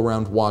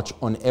all-around watch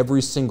on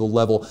every single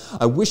level.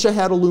 I wish I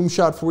had a lume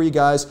shot for you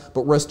guys,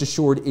 but rest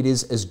assured it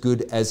is as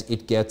good as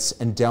it gets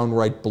and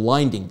downright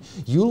blinding.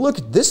 You look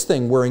at this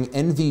thing wearing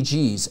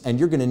NVGs and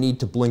you're going to need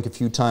to blink a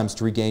few times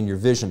to regain your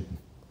vision.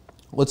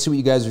 Let's see what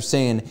you guys are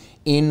saying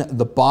in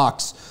the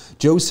box.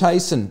 Joe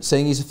Tyson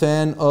saying he's a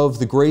fan of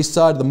the gray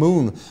side of the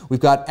moon. We've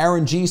got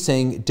Aaron G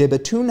saying, De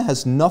Bethune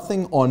has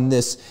nothing on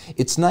this.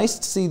 It's nice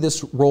to see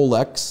this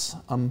Rolex.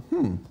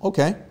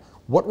 Okay.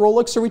 What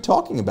Rolex are we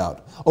talking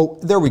about? Oh,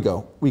 there we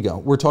go.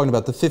 We're talking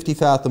about the 50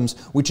 Fathoms,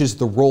 which is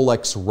the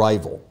Rolex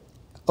rival.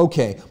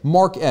 Okay,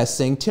 Mark S.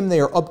 saying, Tim, they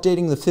are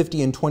updating the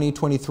 50 in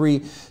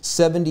 2023,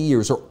 70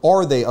 years, or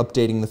are they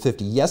updating the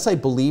 50? Yes, I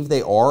believe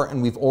they are,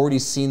 and we've already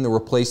seen the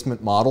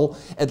replacement model,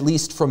 at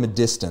least from a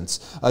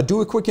distance.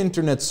 Do a quick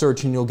internet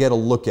search and you'll get a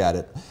look at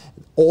it.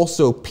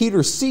 Also,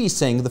 Peter C.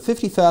 saying, the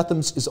 50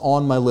 Fathoms is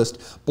on my list.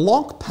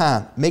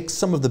 Blancpain makes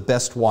some of the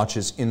best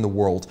watches in the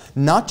world.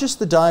 Not just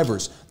the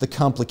divers, the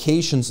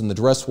complications in the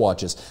dress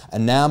watches.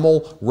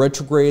 Enamel,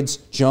 retrogrades,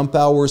 jump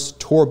hours,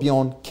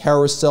 tourbillon,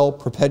 carousel,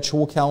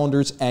 perpetual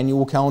calendars,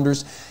 annual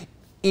calendars.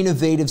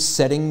 Innovative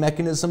setting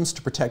mechanisms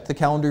to protect the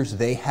calendars,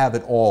 they have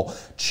it all.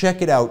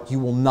 Check it out, you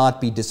will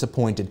not be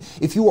disappointed.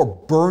 If you are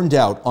burned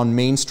out on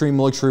mainstream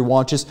luxury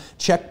watches,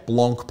 check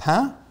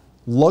Blancpain,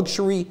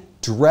 luxury,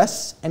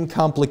 dress, and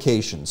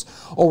complications.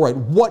 All right,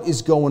 what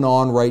is going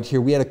on right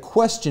here? We had a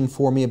question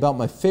for me about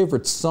my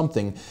favorite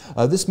something.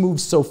 This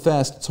moves so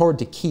fast, it's hard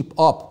to keep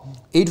up.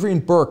 Adrian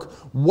Burke,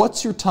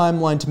 what's your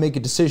timeline to make a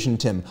decision,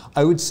 Tim?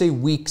 I would say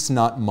weeks,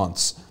 not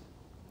months.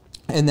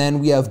 And then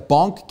we have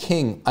Bonk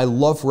King. I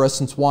love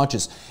fluorescence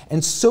watches,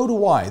 and so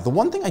do I. The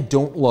one thing I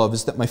don't love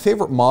is that my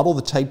favorite model,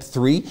 the Type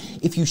 3,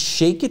 if you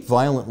shake it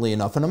violently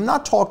enough, and I'm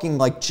not talking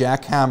like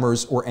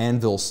jackhammers or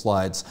anvil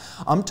slides,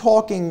 I'm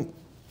talking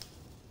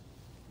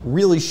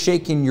really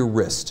shaking your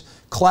wrist,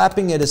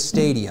 clapping at a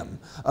stadium,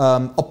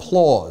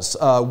 applause,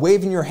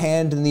 waving your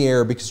hand in the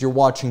air because you're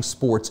watching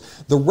sports.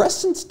 The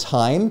fluorescence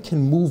time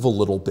can move a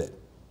little bit.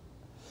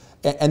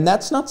 And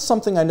that's not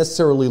something I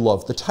necessarily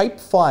love. The Type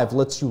 5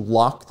 lets you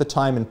lock the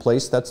time in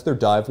place. That's their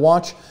dive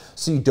watch,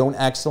 so you don't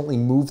accidentally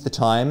move the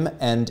time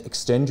and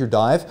extend your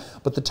dive.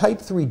 But the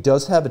Type 3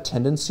 does have a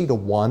tendency to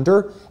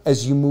wander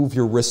as you move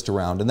your wrist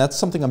around, and that's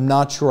something I'm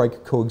not sure I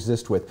could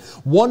coexist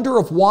with. Wonder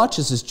of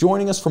Watches is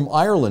joining us from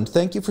Ireland.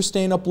 Thank you for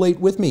staying up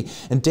late with me.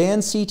 And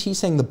Dan CT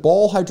saying the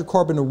Ball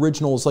Hydrocarbon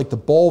Original is like the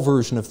Ball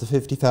version of the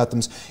 50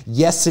 Fathoms.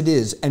 Yes, it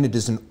is, and it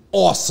is an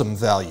awesome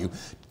value.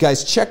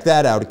 Guys, check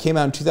that out. It came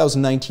out in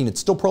 2019. It's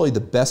still probably the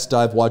best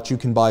dive watch you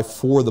can buy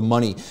for the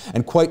money,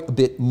 and quite a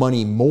bit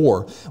money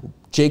more.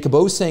 Jacob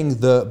O saying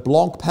the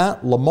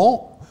Blancpain Le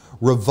Mans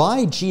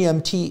Revi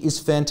GMT is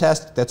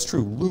fantastic. That's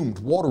true. Loomed,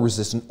 water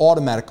resistant,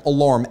 automatic,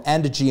 alarm,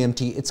 and a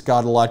GMT. It's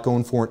got a lot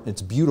going for it, and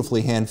it's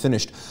beautifully hand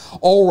finished.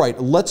 All right,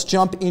 let's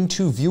jump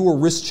into viewer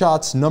wrist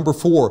shots number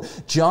 4.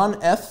 John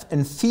F.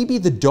 and Phoebe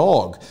the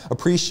dog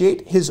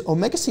appreciate his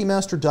Omega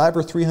Speedmaster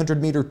Diver 300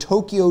 meter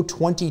Tokyo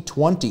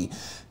 2020.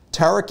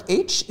 Tarek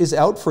H. is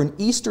out for an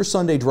Easter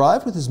Sunday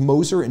drive with his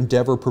Moser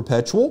Endeavor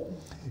Perpetual.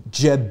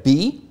 Jeb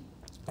B.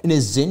 in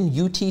his Sinn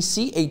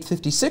UTC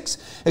 856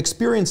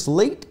 experienced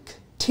Lake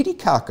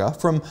Titicaca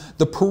from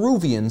the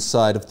Peruvian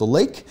side of the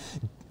lake.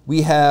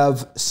 We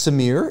have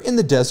Samir in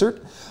the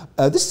desert.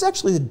 This is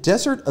actually the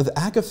desert of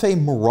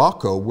Agafay,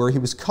 Morocco, where he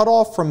was cut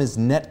off from his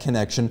net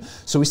connection,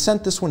 so he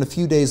sent this one a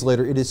few days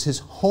later. It is his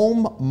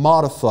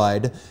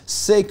home-modified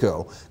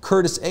Seiko.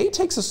 Curtis A.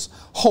 takes us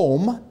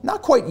home,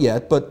 not quite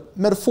yet, but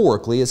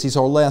metaphorically, as he's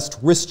our last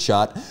wrist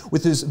shot,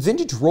 with his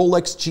vintage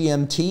Rolex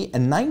GMT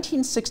and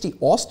 1960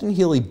 Austin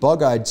Healey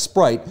bug-eyed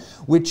Sprite,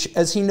 which,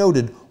 as he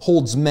noted,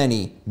 holds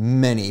many,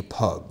 many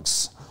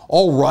pugs.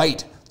 All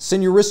right,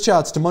 send your wrist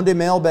shots to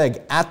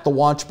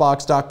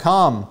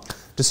mondaymailbag@thewatchbox.com.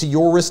 to see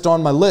your wrist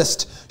on my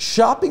list.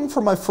 Shopping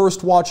for my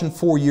first watch in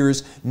 4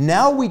 years,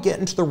 now we get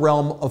into the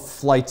realm of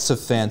flights of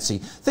fancy.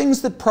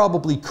 Things that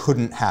probably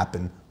couldn't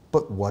happen,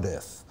 but what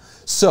if?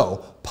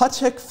 So,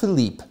 Patek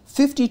Philippe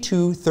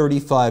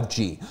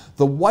 5235G,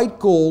 the white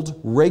gold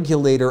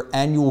regulator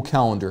annual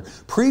calendar.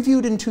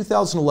 Previewed in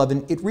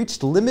 2011, it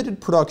reached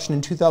limited production in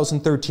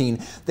 2013.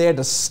 They had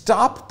to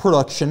stop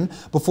production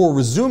before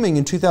resuming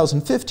in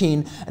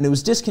 2015, and it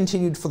was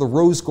discontinued for the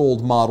rose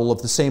gold model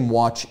of the same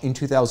watch in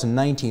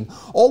 2019.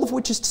 All of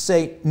which is to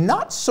say,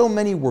 not so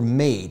many were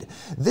made.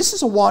 This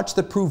is a watch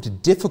that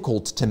proved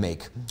difficult to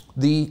make.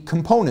 The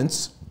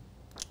components,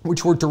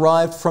 which were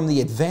derived from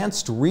the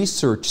Advanced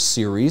Research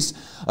series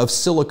of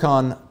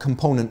silicon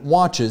component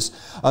watches.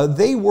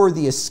 They were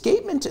the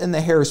escapement and the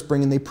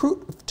hairspring, and they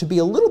proved to be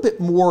a little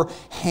bit more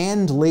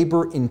hand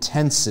labor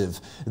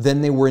intensive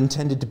than they were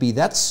intended to be.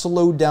 That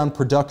slowed down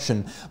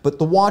production, but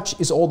the watch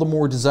is all the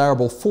more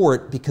desirable for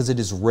it because it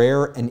is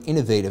rare and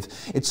innovative.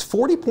 It's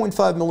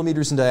 40.5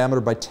 millimeters in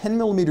diameter by 10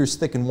 millimeters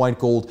thick in white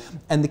gold,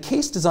 and the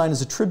case design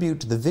is a tribute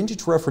to the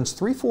vintage reference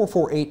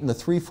 3448 and the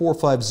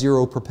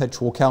 3450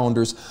 perpetual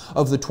calendars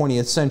of the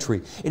 20th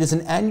century. It is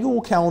an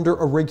annual calendar,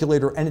 a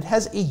regulator, and it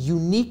has a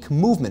unique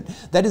movement.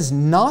 That is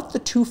not the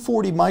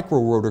 240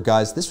 micro rotor,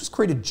 guys. This was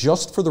created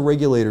just for the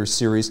regulator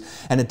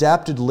series and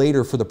adapted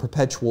later for the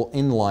perpetual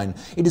inline.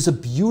 It is a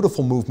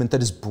beautiful movement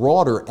that is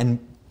broader and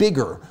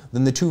bigger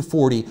than the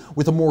 240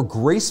 with a more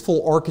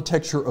graceful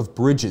architecture of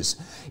bridges.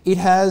 It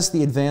has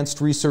the advanced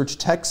research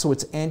tech, so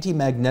it's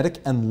anti-magnetic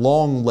and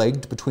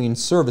long-legged between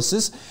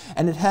services,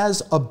 and it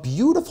has a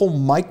beautiful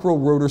micro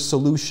rotor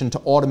solution to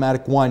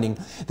automatic winding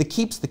that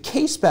keeps the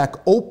case back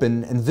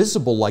open and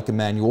visible like a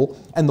manual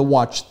and the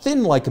watch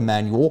thin like a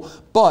manual,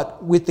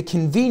 but with the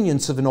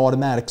convenience of an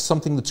automatic,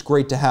 something that's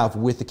great to have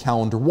with a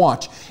calendar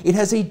watch. It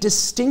has a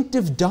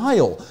distinctive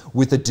dial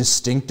with a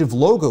distinctive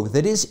logo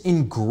that is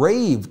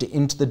engraved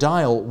into the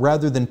dial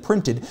rather than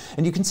printed,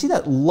 and you can see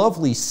that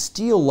lovely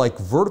steel-like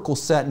vertical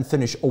satin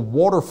finish, a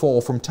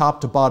waterfall from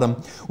top to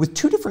bottom with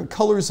two different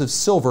colors of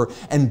silver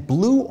and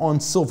blue on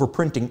silver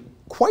printing,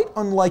 quite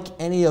unlike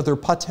any other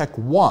Patek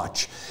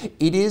watch.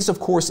 It is, of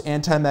course,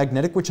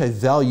 anti-magnetic, which I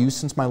value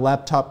since my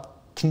laptop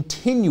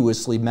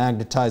continuously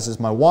magnetizes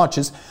my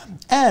watches,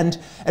 and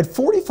at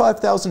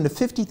 $45,000 to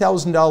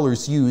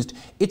 $50,000 used,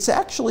 it's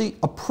actually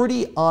a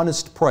pretty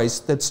honest price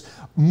that's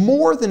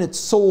more than it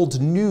sold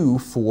new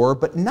for,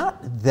 but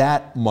not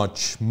that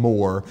much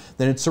more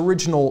than its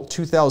original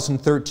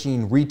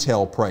 2013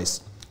 retail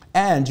price.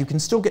 And you can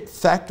still get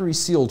factory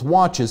sealed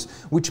watches,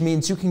 which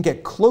means you can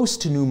get close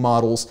to new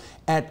models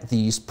at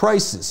these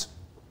prices.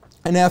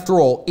 And after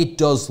all, it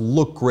does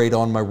look great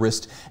on my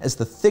wrist, as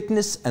the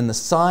thickness and the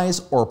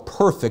size are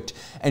perfect,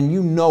 and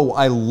you know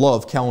I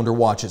love calendar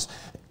watches.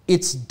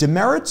 Its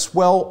demerits,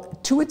 well,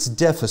 to its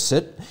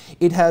deficit,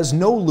 it has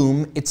no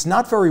lume, it's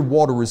not very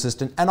water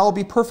resistant, and I'll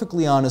be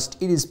perfectly honest,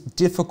 it is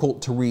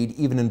difficult to read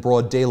even in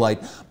broad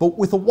daylight, but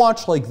with a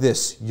watch like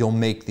this, you'll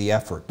make the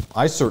effort.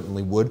 I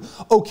certainly would.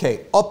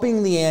 Okay,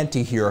 upping the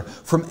ante here,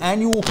 from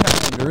annual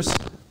calendars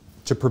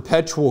to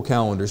perpetual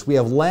calendars, we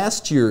have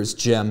last year's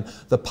gem,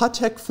 the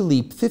Patek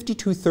Philippe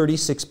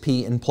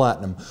 5236P in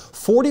platinum.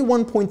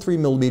 41.3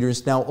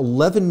 millimeters, now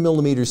 11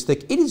 millimeters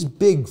thick. It is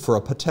big for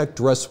a Patek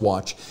dress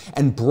watch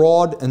and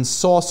broad and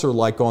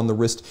saucer-like on the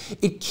wrist.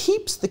 It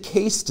keeps the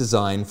case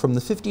design from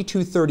the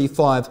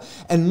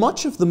 5235 and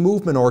much of the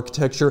movement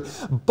architecture,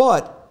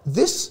 but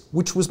this,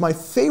 which was my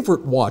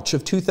favorite watch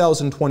of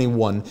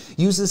 2021,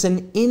 uses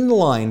an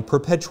inline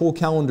perpetual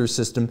calendar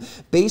system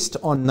based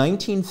on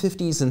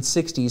 1950s and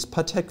 60s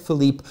Patek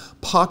Philippe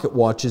pocket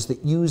watches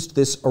that used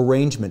this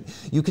arrangement.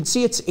 You can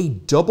see it's a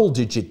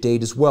double-digit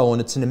date as well,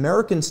 and it's an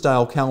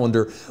American-style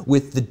calendar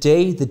with the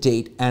day, the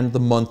date, and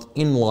the month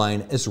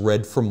inline as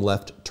read from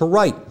left to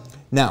right.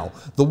 Now,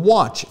 the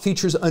watch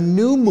features a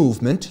new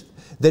movement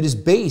that is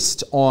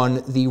based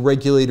on the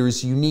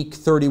regulator's unique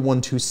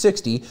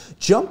 31260,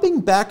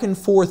 jumping back and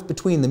forth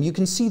between them. You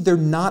can see they're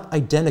not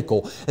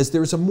identical, as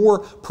there's a more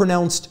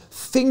pronounced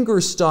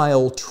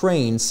finger-style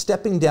train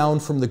stepping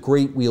down from the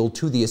great wheel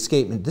to the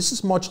escapement. This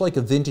is much like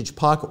a vintage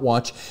pocket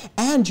watch,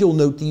 and you'll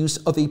note the use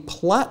of a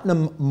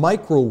platinum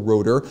micro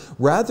rotor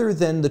rather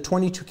than the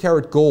 22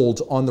 karat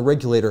gold on the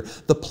regulator.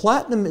 The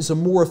platinum is a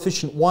more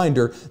efficient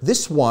winder.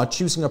 This watch,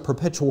 using a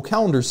perpetual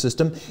calendar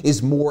system,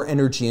 is more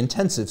energy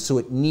intensive, so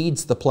it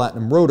needs the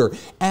platinum rotor,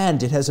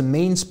 and it has a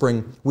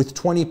mainspring with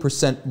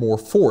 20% more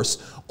force.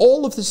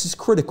 All of this is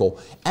critical,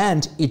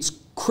 and it's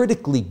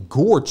critically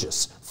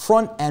gorgeous,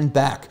 front and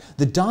back.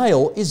 The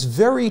dial is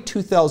very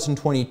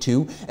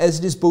 2022, as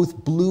it is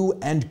both blue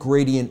and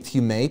gradient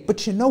fume,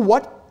 but you know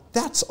what?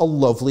 That's a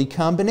lovely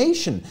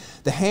combination.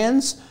 The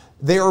hands,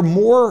 they are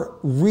more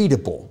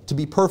readable, to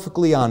be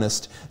perfectly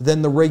honest,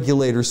 than the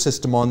regulator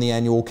system on the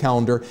annual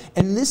calendar,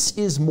 and this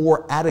is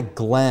more at a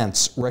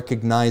glance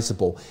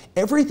recognizable.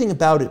 Everything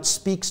about it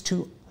speaks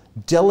to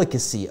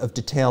delicacy of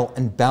detail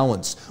and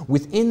balance.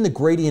 Within the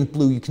gradient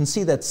blue, you can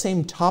see that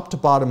same top to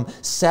bottom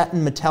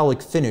satin metallic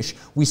finish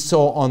we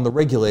saw on the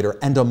regulator,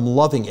 and I'm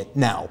loving it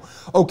now.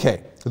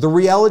 Okay, the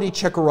reality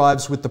check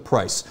arrives with the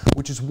price,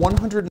 which is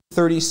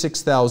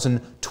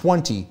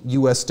 $136,020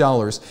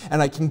 US,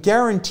 and I can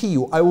guarantee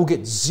you I will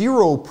get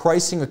zero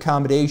pricing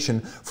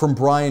accommodation from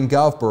Brian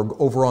Govberg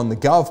over on the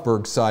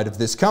Govberg side of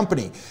this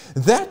company.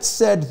 That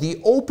said,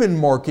 the open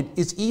market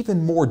is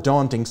even more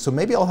daunting, so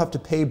maybe I'll have to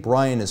pay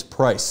Brian his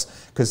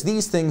price, because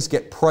these things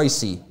get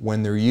pricey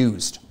when they're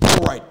used. All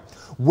right,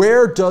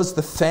 where does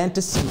the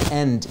fantasy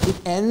end? It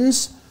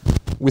ends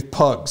with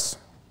pugs.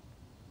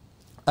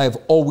 I've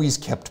always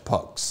kept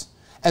pugs.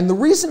 And the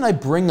reason I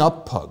bring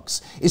up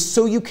pugs is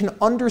so you can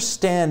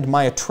understand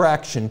my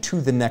attraction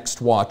to the next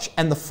watch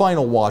and the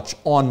final watch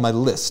on my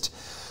list.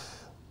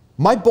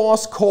 My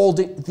boss called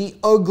it the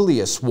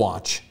ugliest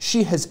watch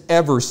she has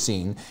ever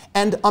seen,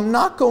 and I'm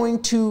not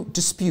going to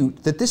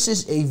dispute that this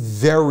is a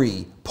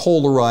very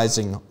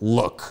polarizing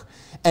look.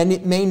 And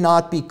it may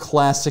not be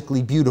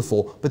classically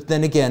beautiful, but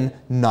then again,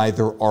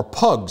 neither are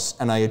pugs,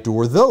 and I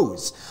adore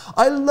those.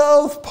 I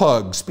love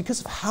pugs because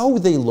of how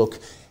they look,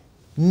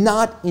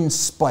 not in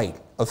spite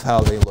of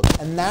how they look.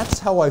 And that's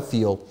how I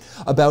feel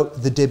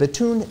about the De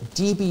Bethune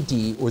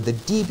DBD, or the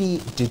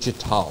DB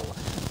Digital.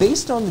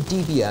 Based on the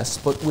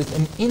DBS, but with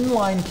an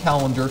inline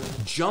calendar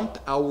jump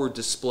hour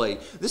display.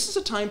 This is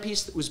a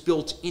timepiece that was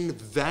built in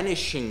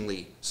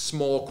vanishingly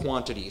small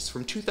quantities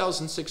from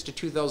 2006 to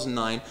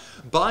 2009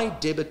 by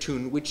De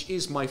Bethune, which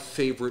is my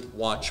favorite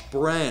watch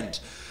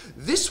brand.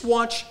 This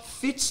watch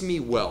fits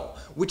me well,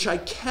 which I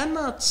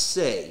cannot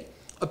say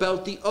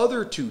about the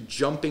other two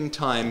jumping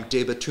time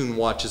De Bethune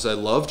watches I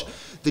loved.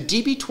 The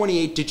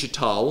DB28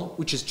 Digital,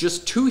 which is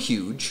just too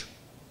huge,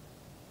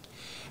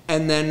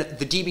 and then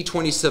the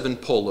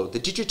DB27 Polo. The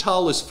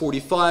Digital is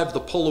 45, the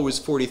Polo is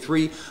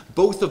 43.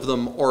 Both of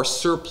them are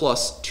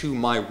surplus to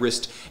my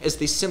wrist as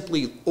they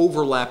simply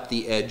overlap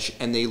the edge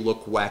and they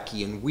look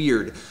wacky and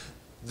weird.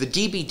 The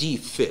DBD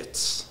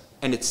fits,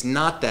 and it's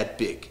not that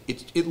big.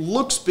 It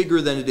looks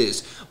bigger than it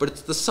is, but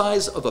it's the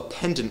size of a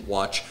pendant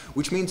watch,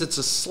 which means it's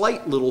a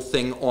slight little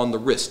thing on the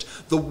wrist.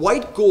 The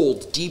white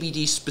gold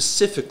DBD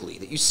specifically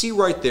that you see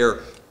right there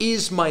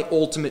is my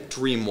ultimate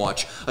dream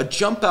watch, a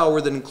jump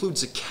hour that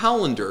includes a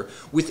calendar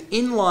with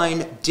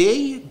inline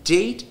day,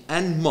 date,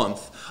 and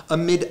month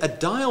amid a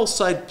dial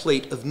side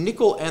plate of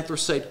nickel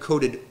anthracite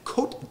coated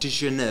Côte de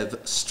Genève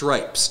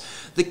stripes.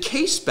 The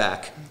case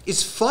back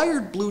is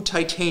fired blue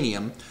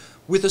titanium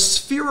with a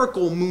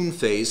spherical moon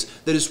phase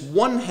that is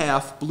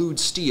 1/2 blued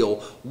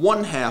steel,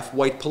 1/2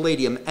 white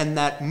palladium, and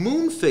that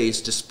moon phase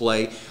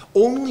display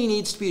only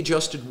needs to be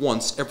adjusted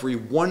once every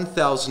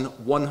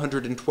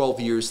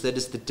 1,112 years. That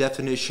is the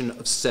definition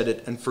of set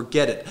it and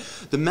forget it.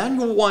 The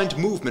manual wind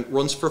movement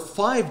runs for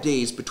 5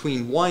 days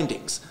between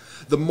windings.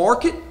 The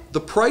market,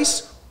 the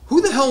price, who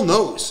the hell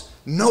knows?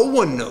 No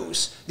one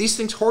knows. These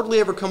things hardly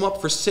ever come up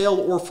for sale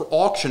or for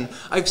auction.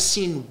 I've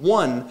seen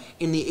one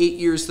in the 8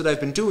 years that I've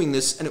been doing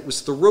this, and it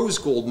was the rose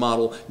gold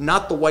model,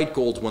 not the white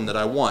gold one that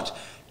I want.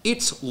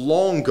 It's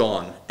long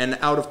gone and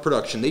out of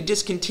production. They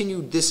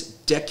discontinued this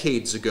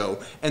decades ago,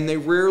 and they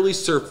rarely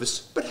surface,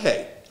 but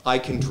hey, I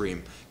can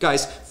dream.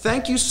 Guys,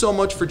 thank you so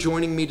much for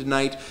joining me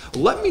tonight.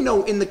 Let me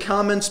know in the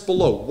comments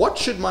below, what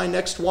should my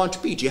next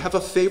watch be? Do you have a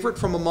favorite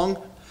from among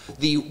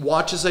the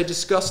watches I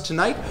discussed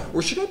tonight,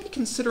 or should I be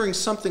considering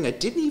something I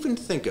didn't even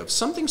think of,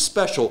 something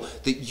special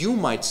that you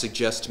might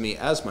suggest to me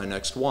as my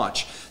next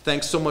watch?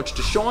 Thanks so much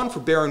to Sean for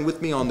bearing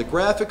with me on the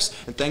graphics,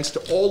 and thanks to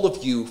all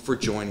of you for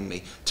joining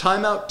me.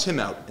 Time out, Tim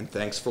out, and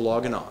thanks for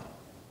logging on.